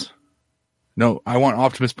autographs. No, I want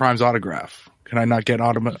Optimus Prime's autograph. Can I not get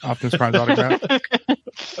Optimus Prime's autograph?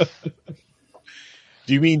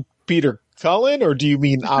 do you mean Peter Cullen or do you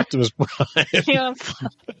mean Optimus Prime? He wants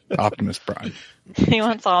Optimus Prime.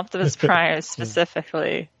 Optimus Prime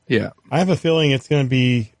specifically. Yeah. I have a feeling it's going to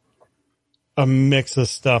be a mix of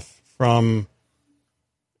stuff from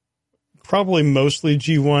probably mostly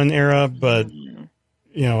G1 era, but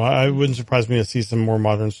I wouldn't surprise me to see some more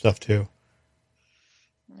modern stuff too.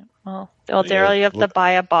 Well, Daryl, you have to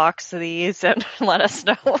buy a box of these and let us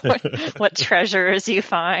know what treasures you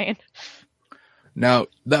find. Now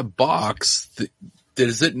that box,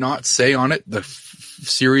 Does it not say on it the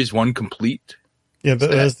Series 1 complete? Yeah,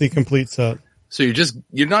 that's the complete set. So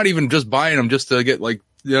you're not even just buying them just to get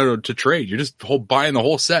to trade. You're just buying the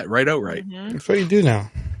whole set right outright. Mm-hmm. That's what you do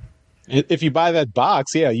now. If you buy that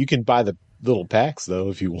box, yeah, you can buy the little packs though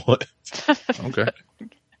if you want. Okay.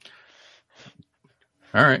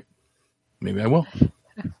 All right. Maybe I will.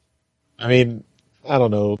 I mean, I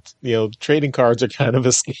don't know. Trading cards are kind of a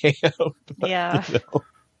scam. Yeah.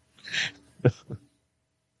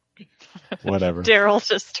 Whatever. Daryl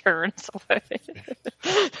just turns away.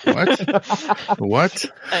 What?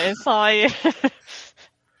 I saw you.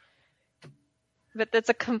 But that's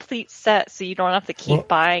a complete set, so you don't have to keep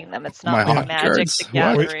buying them. It's not like Magic cards. the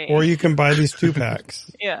Gathering. Or you can buy these 2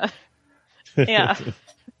 packs. Yeah. Yeah.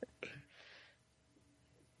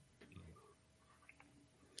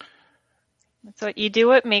 That's what you do.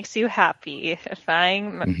 What makes you happy. If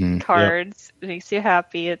buying cards makes you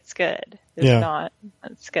happy, it's good. If not,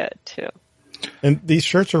 it's good too. And these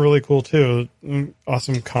shirts are really cool too.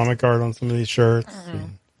 Awesome comic art on some of these shirts.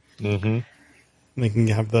 Mm-hmm. They can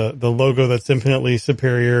have the logo that's infinitely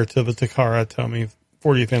superior to the Takara Tomy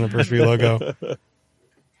 40th anniversary logo.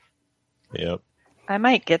 Yep. I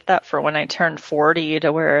might get that for when I turn 40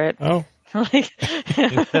 to wear it. Oh.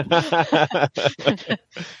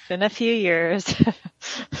 Been a few years.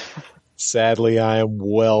 Sadly, I am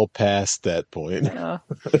well past that point. Yeah.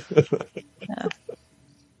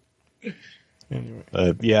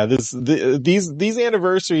 Anyway. These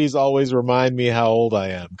anniversaries always remind me how old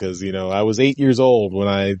I am because I was 8 years old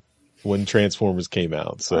when Transformers came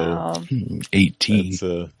out. So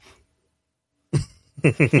 18.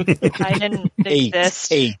 I didn't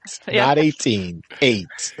exist. 8, not 18. 8.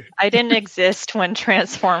 I didn't exist when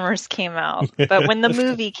Transformers came out, but when the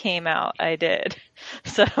movie came out, I did.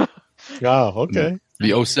 So. Oh, okay.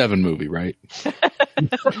 The 07 movie, right? No,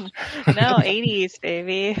 80s,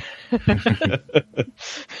 baby.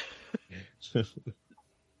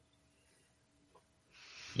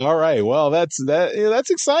 All right. Well, that's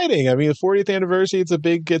exciting. I mean, the 40th anniversary, it's a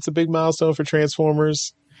big milestone for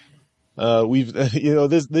Transformers. We've,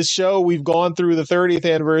 this show, we've gone through the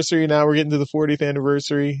 30th anniversary. Now we're getting to the 40th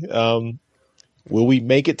anniversary. Will we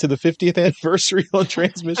make it to the 50th anniversary on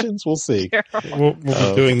Transmissions? We'll see. We'll be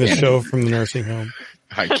doing the show from the nursing home.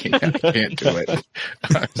 I can't do it.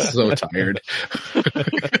 I'm so tired.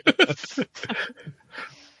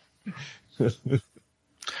 We'll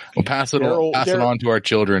pass it on to our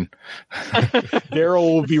children.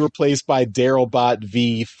 Daryl will be replaced by DarylBot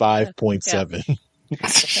V 5.7.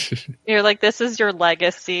 You're like, this is your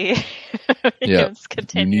legacy. Yeah,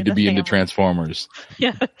 you need to be into Transformers.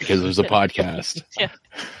 Yeah, because there's a podcast. Yeah,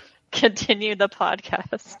 continue the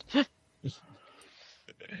podcast.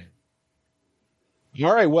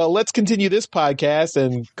 All right, well, let's continue this podcast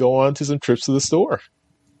and go on to some trips to the store.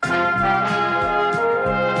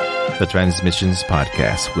 The Transmissions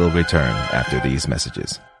podcast will return after these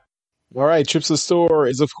messages. All right, Trips to the Store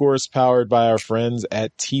is, of course, powered by our friends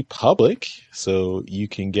at TeePublic. So you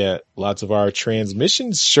can get lots of our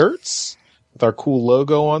Transmissions shirts with our cool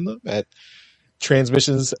logo on them at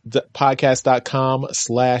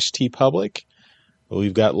transmissionspodcast.com/TeePublic.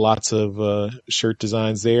 We've got lots of shirt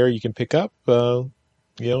designs there you can pick up.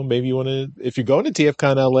 Maybe you want to, if you're going to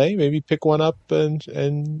TFCon LA, maybe pick one up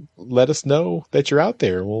and let us know that you're out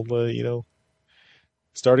there. We'll,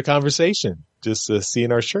 start a conversation. Just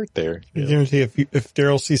seeing our shirt there. I guarantee if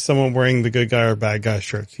Daryl sees someone wearing the good guy or bad guy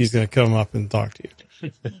shirts, he's going to come up and talk to you.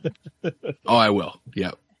 Oh, I will.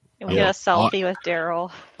 Yeah. We'll get a selfie with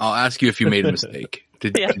Daryl. I'll ask you if you made a mistake.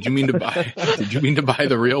 Did you mean to buy? Did you mean to buy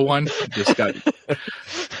the real one? Just got.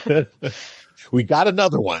 We got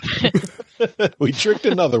another one. We tricked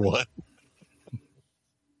another one.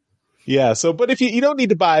 Yeah. So, but if you don't need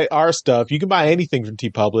to buy our stuff, you can buy anything from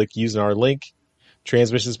TeePublic using our link.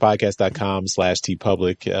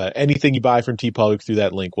 transmissionspodcast.com/TeePublic. Anything you buy from TeePublic through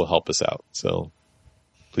that link will help us out. So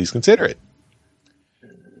please consider it.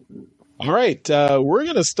 All right. We're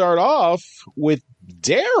going to start off with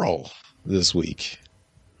Daryl this week.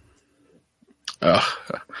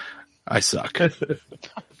 I suck.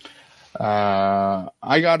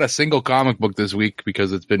 I got a single comic book this week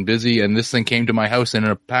because it's been busy and this thing came to my house in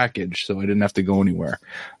a package, so I didn't have to go anywhere.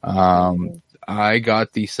 I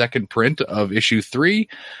got the second print of issue 3.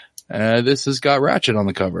 This has got Ratchet on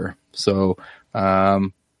the cover. So, I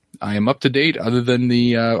am up to date other than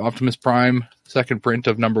the, Optimus Prime second print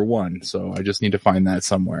of number 1. So I just need to find that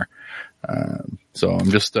somewhere. So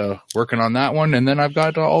I'm just, working on that one. And then I've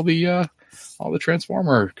got all the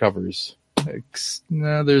Transformer covers.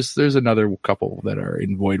 There's another couple that are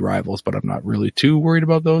in Void Rivals, but I'm not really too worried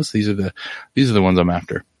about those. These are the ones I'm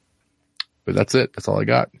after. But that's it. That's all I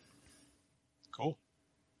got. Cool.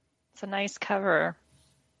 It's a nice cover.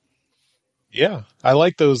 Yeah, I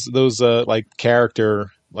like those like character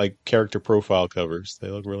profile covers. They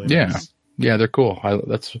look really nice. Yeah, they're cool. I'm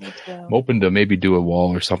open to maybe do a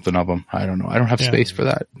wall or something of them. I don't know. I don't have space for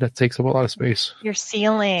that. That takes up a lot of space. Your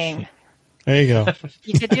ceiling. There you go.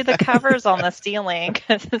 You could do the covers on the ceiling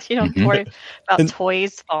because you don't worry about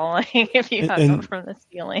toys falling if you have them from the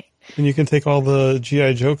ceiling. And you can take all the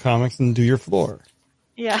G.I. Joe comics and do your floor.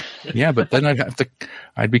 Yeah. Yeah, but then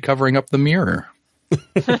I'd be covering up the mirror.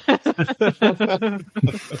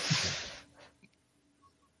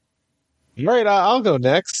 All right, I'll go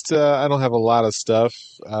next. I don't have a lot of stuff.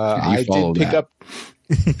 I did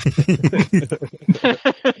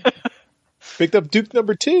picked up Duke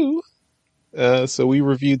number 2. So we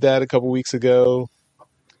reviewed that a couple weeks ago.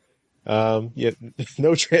 Yet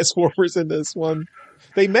no Transformers in this one.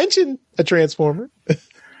 They mentioned a Transformer, but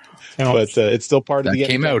it's still part of the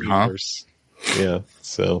came out, universe. Huh? Yeah.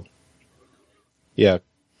 So, yeah,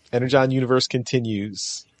 Energon universe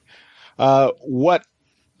continues. What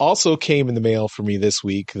also came in the mail for me this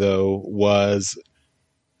week, though, was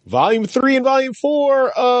Volume 3 and Volume 4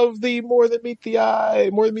 of the More Than Meets the Eye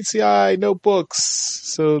notebooks.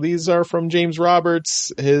 So these are from James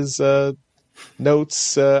Roberts, his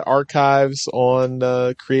notes, archives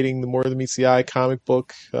on creating the More Than Meets the Eye comic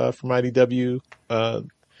book from IDW.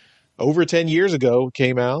 Over 10 years ago it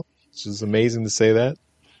came out, which is amazing to say that.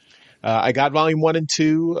 I got Volume 1 and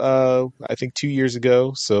 2, I think 2 years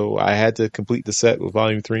ago, so I had to complete the set with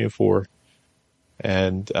Volume 3 and 4.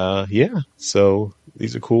 And so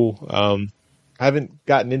these are cool. I haven't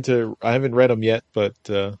read them yet, but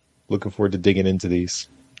looking forward to digging into these.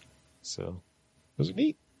 So those are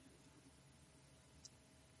neat.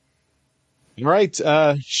 All right,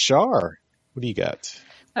 Shar, what do you got?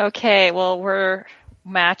 Okay, well, we're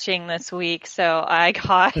matching this week, so I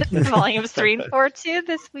got volumes 3 and 4 too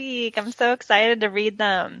this week. I'm so excited to read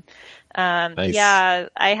them. Nice. Yeah,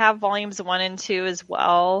 I have volumes 1 and 2 as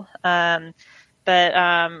well. More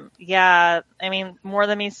Than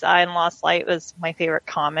Meets the Eye and Lost Light was my favorite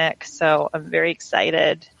comic, so I'm very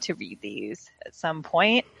excited to read these at some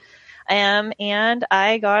point. And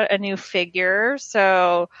I got a new figure,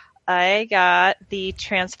 so I got the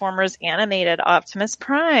Transformers animated Optimus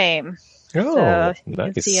Prime. Oh, so you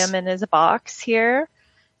nice. can see him in his box here.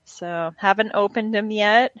 So haven't opened him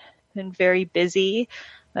yet. Been very busy,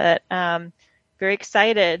 but very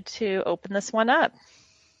excited to open this one up.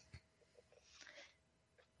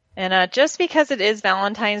 And just because it is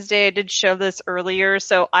Valentine's Day, I did show this earlier.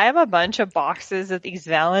 So I have a bunch of boxes of these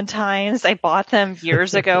Valentines. I bought them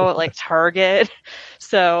years ago at like Target.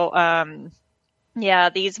 So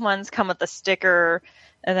these ones come with a sticker,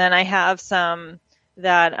 and then I have some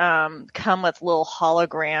that come with little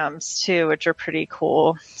holograms too, which are pretty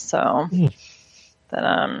cool. So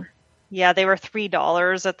that they were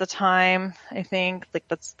 $3 at the time, I think. Like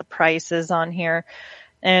that's the prices on here.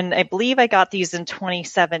 And I believe I got these in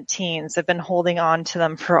 2017, so I've been holding on to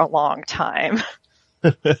them for a long time.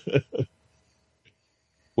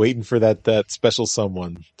 Waiting for that special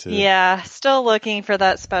someone to. Yeah, still looking for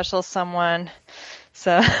that special someone.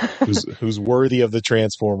 So who's worthy of the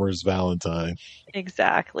Transformers Valentine.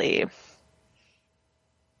 Exactly.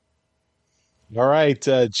 All right,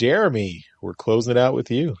 Jeremy, we're closing it out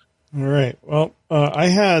with you. All right. Well, I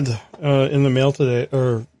had in the mail today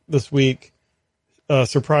or this week a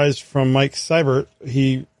surprise from Mike Seibert.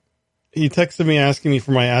 He texted me asking me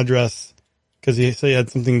for my address because he said he had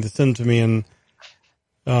something to send to me, and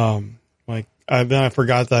then I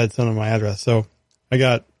forgot that I'd sent him my address. So I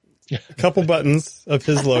got a couple buttons of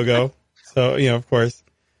his logo. So, of course,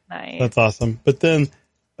 nice. That's awesome. But then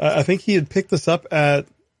I think he had picked this up at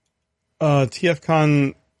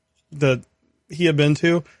TFCon that he had been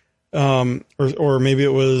to, or maybe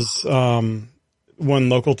it was one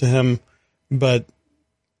local to him. But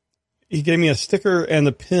he gave me a sticker and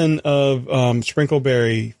a pin of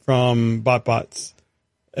Sprinkleberry from BotBots.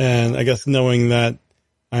 And I guess knowing that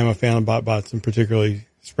I'm a fan of BotBots, and particularly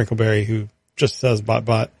Sprinkleberry, who just says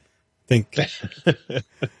BotBot, I think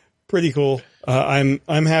pretty cool. I'm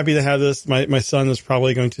happy to have this. My son is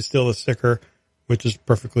probably going to steal the sticker, which is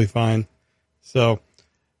perfectly fine. So,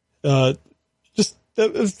 just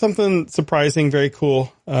it was something surprising, very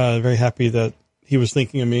cool. Very happy that he was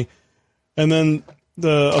thinking of me. And then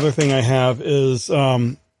the other thing I have is,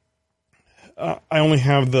 I only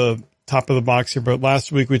have the top of the box here, but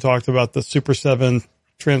last week we talked about the Super 7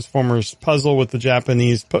 Transformers puzzle with the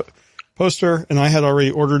Japanese poster, and I had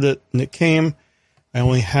already ordered it and it came. I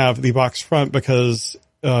only have the box front because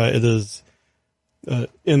it is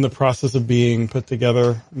in the process of being put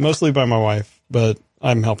together, mostly by my wife, but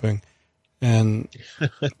I'm helping. And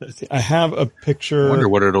I have a picture. I wonder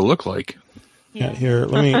what it'll look like. Yeah, here.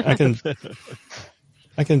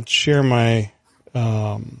 I can share my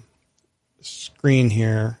screen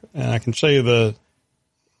here, and I can show you the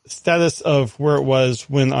status of where it was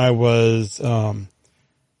when I was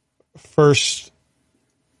first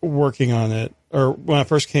working on it, or when I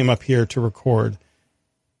first came up here to record.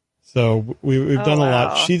 So we've done a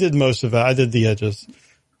lot. She did most of it. I did the edges.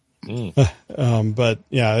 But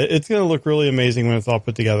yeah, it's going to look really amazing when it's all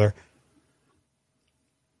put together.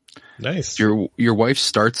 Nice. Your wife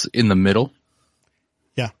starts in the middle.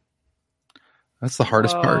 Yeah, that's the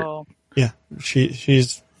hardest part. Yeah,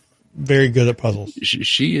 she's very good at puzzles.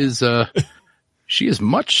 She is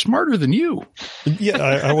much smarter than you. Yeah,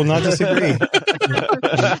 I will not disagree.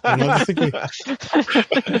 I will not disagree.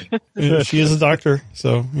 She is a doctor,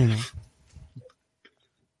 so you know.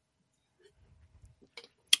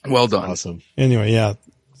 Well done. Awesome. Anyway, yeah.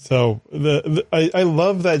 So I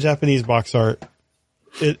love that Japanese box art.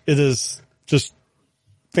 It is just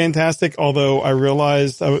fantastic. Although I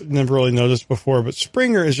realized I never really noticed before, but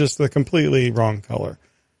Springer is just the completely wrong color.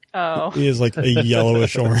 Oh, He is like a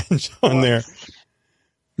yellowish orange on there.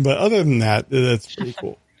 But other than that, that's pretty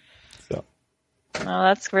cool. So. Oh,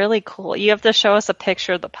 that's really cool. You have to show us a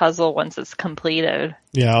picture of the puzzle once it's completed.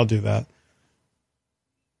 Yeah, I'll do that.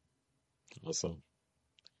 Awesome.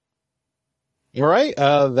 All right.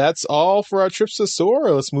 That's all for our trips to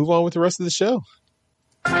Sora. Let's move on with the rest of the show.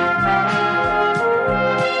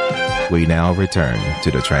 We now return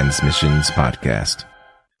to the Transmissions Podcast.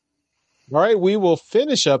 All right. We will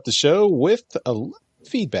finish up the show with a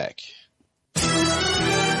feedback.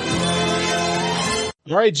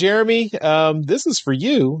 All right, Jeremy, this is for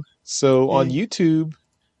you. So on YouTube,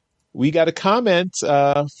 we got a comment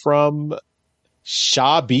from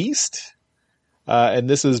Shaw Beast. And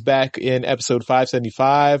this is back in episode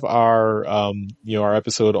 575, our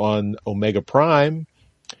episode on Omega Prime.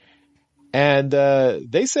 And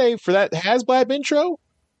they say for that HasLab intro,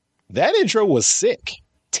 that intro was sick.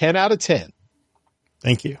 10 out of 10.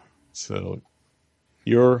 Thank you. So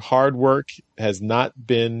your hard work has not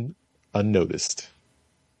been unnoticed.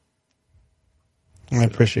 I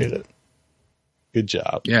appreciate it. Good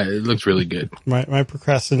job. Yeah, it looks really good. My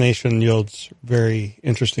procrastination yields very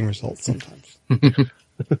interesting results sometimes.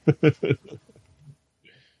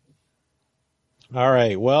 All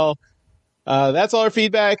right. Well, that's all our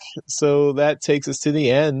feedback. So that takes us to the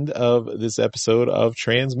end of this episode of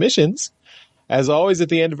Transmissions. As always, at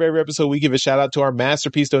the end of every episode, we give a shout out to our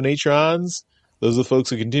Masterpiece Donatrons. Those are the folks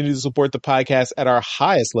who continue to support the podcast at our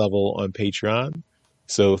highest level on Patreon.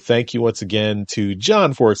 So thank you once again to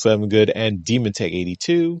John Forks 11 Good and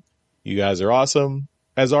DemonTech82. You guys are awesome,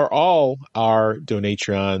 as are all our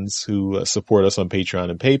Donatrons who support us on Patreon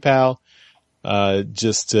and PayPal.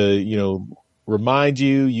 Just to, remind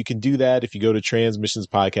you, you can do that if you go to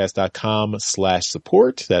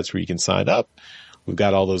transmissionspodcast.com/support. That's where you can sign up. We've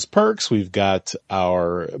got all those perks. We've got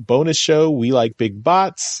our bonus show, We Like Big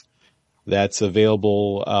Bots. That's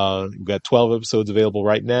available. We've got 12 episodes available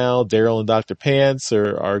right now. Daryl and Dr. Pants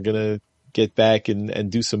are going to get back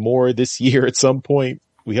and do some more this year at some point,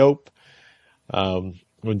 we hope, when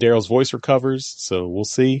Daryl's voice recovers. So we'll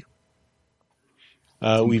see.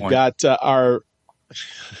 We've got our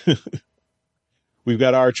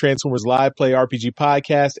Transformers Live Play RPG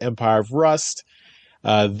podcast, Empire of Rust.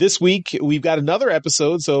 This week, we've got another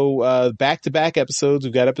episode. So back-to-back episodes.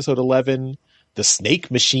 We've got episode 11, The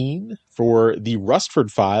Snake Machine, for the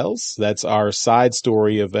Rustford Files. That's our side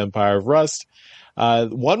story of Empire of Rust.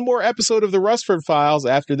 One more episode of the Rustford Files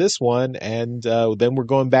after this one, and then we're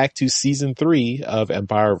going back to season 3 of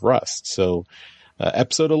Empire of Rust. So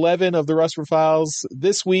episode 11 of the Rustford Files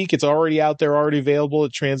this week. It's already out there, already available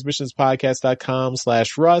at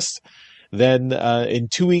transmissionspodcast.com/rust. Then in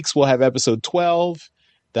 2 weeks, we'll have episode 12.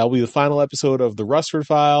 That'll be the final episode of the Rustford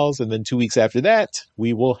Files. And then 2 weeks after that,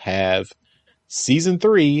 we will have season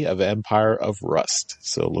 3 of Empire of Rust.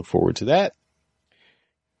 So look forward to that.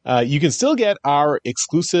 You can still get our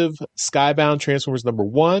exclusive Skybound Transformers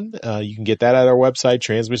 #1. You can get that at our website,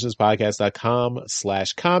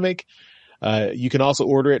 transmissionspodcast.com/comic. You can also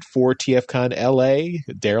order it for TFCon LA.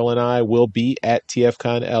 Daryl and I will be at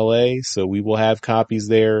TFCon LA, so we will have copies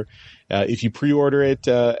there. If you pre-order it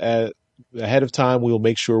ahead of time, we'll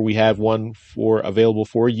make sure we have one available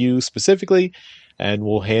for you specifically, and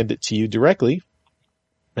we'll hand it to you directly.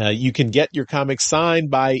 You can get your comic signed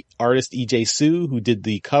by artist E.J. Sue, who did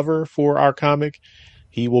the cover for our comic.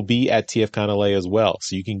 he will be at TFCon LA as well.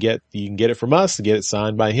 So you can get it from us, get it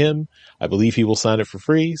signed by him. I believe he will sign it for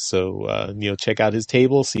free. So, check out his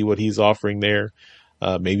table, see what he's offering there.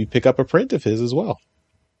 Maybe pick up a print of his as well.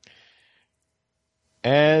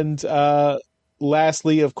 And,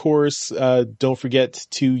 lastly, of course, don't forget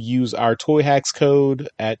to use our Toy Hacks code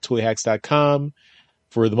at toyhacks.com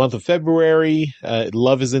for the month of February.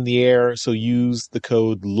 Love is in the air. So use the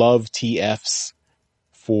code LOVETFs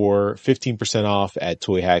for 15% off at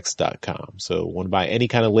toyhacks.com. So want to buy any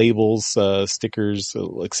kind of labels, stickers,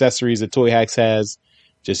 accessories that Toy Hacks has,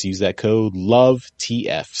 just use that code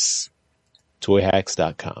LOVETFs,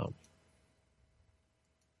 toyhacks.com.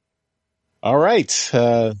 All right.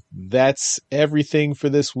 That's everything for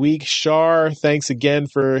this week. Shar, thanks again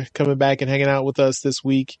for coming back and hanging out with us this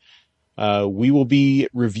week. We will be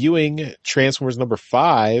reviewing Transformers number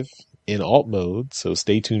 5 in alt mode. So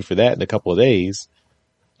stay tuned for that in a couple of days.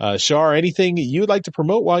 Shar, anything you'd like to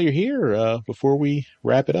promote while you're here before we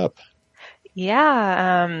wrap it up?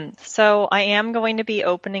 Yeah. So I am going to be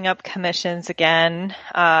opening up commissions again.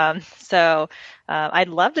 I'd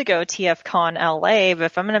love to go TFCon LA, but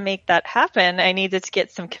if I'm going to make that happen, I needed to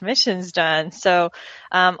get some commissions done. So,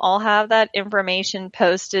 I'll have that information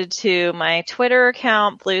posted to my Twitter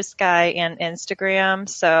account, Blue Sky, and Instagram.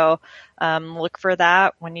 So, look for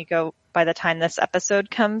that when you go, by the time this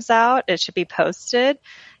episode comes out, it should be posted.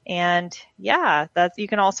 And yeah, you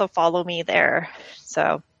can also follow me there.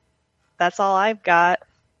 So that's all I've got.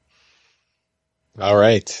 All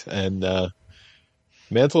right. And,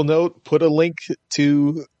 mental note, put a link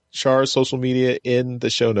to Char's social media in the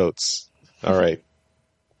show notes. All right.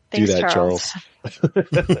 Thanks, do that, Charles.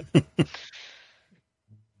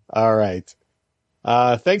 All right.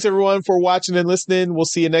 Thanks everyone for watching and listening. We'll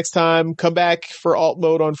see you next time. Come back for alt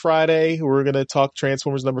mode on Friday. We're going to talk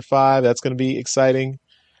Transformers number 5. That's going to be exciting.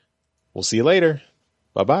 We'll see you later.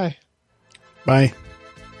 Bye-bye. Bye.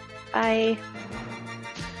 Bye.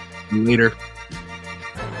 Later.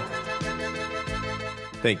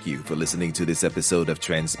 Thank you for listening to this episode of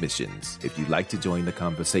Transmissions. If you'd like to join the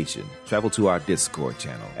conversation, travel to our Discord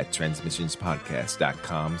channel at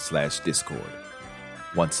transmissionspodcast.com/Discord.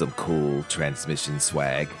 Want some cool transmission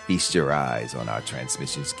swag? Feast your eyes on our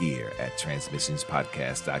transmissions gear at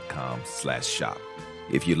transmissionspodcast.com/shop.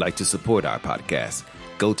 If you'd like to support our podcast,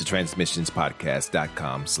 go to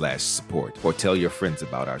transmissionspodcast.com/support or tell your friends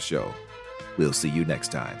about our show. We'll see you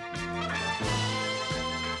next time.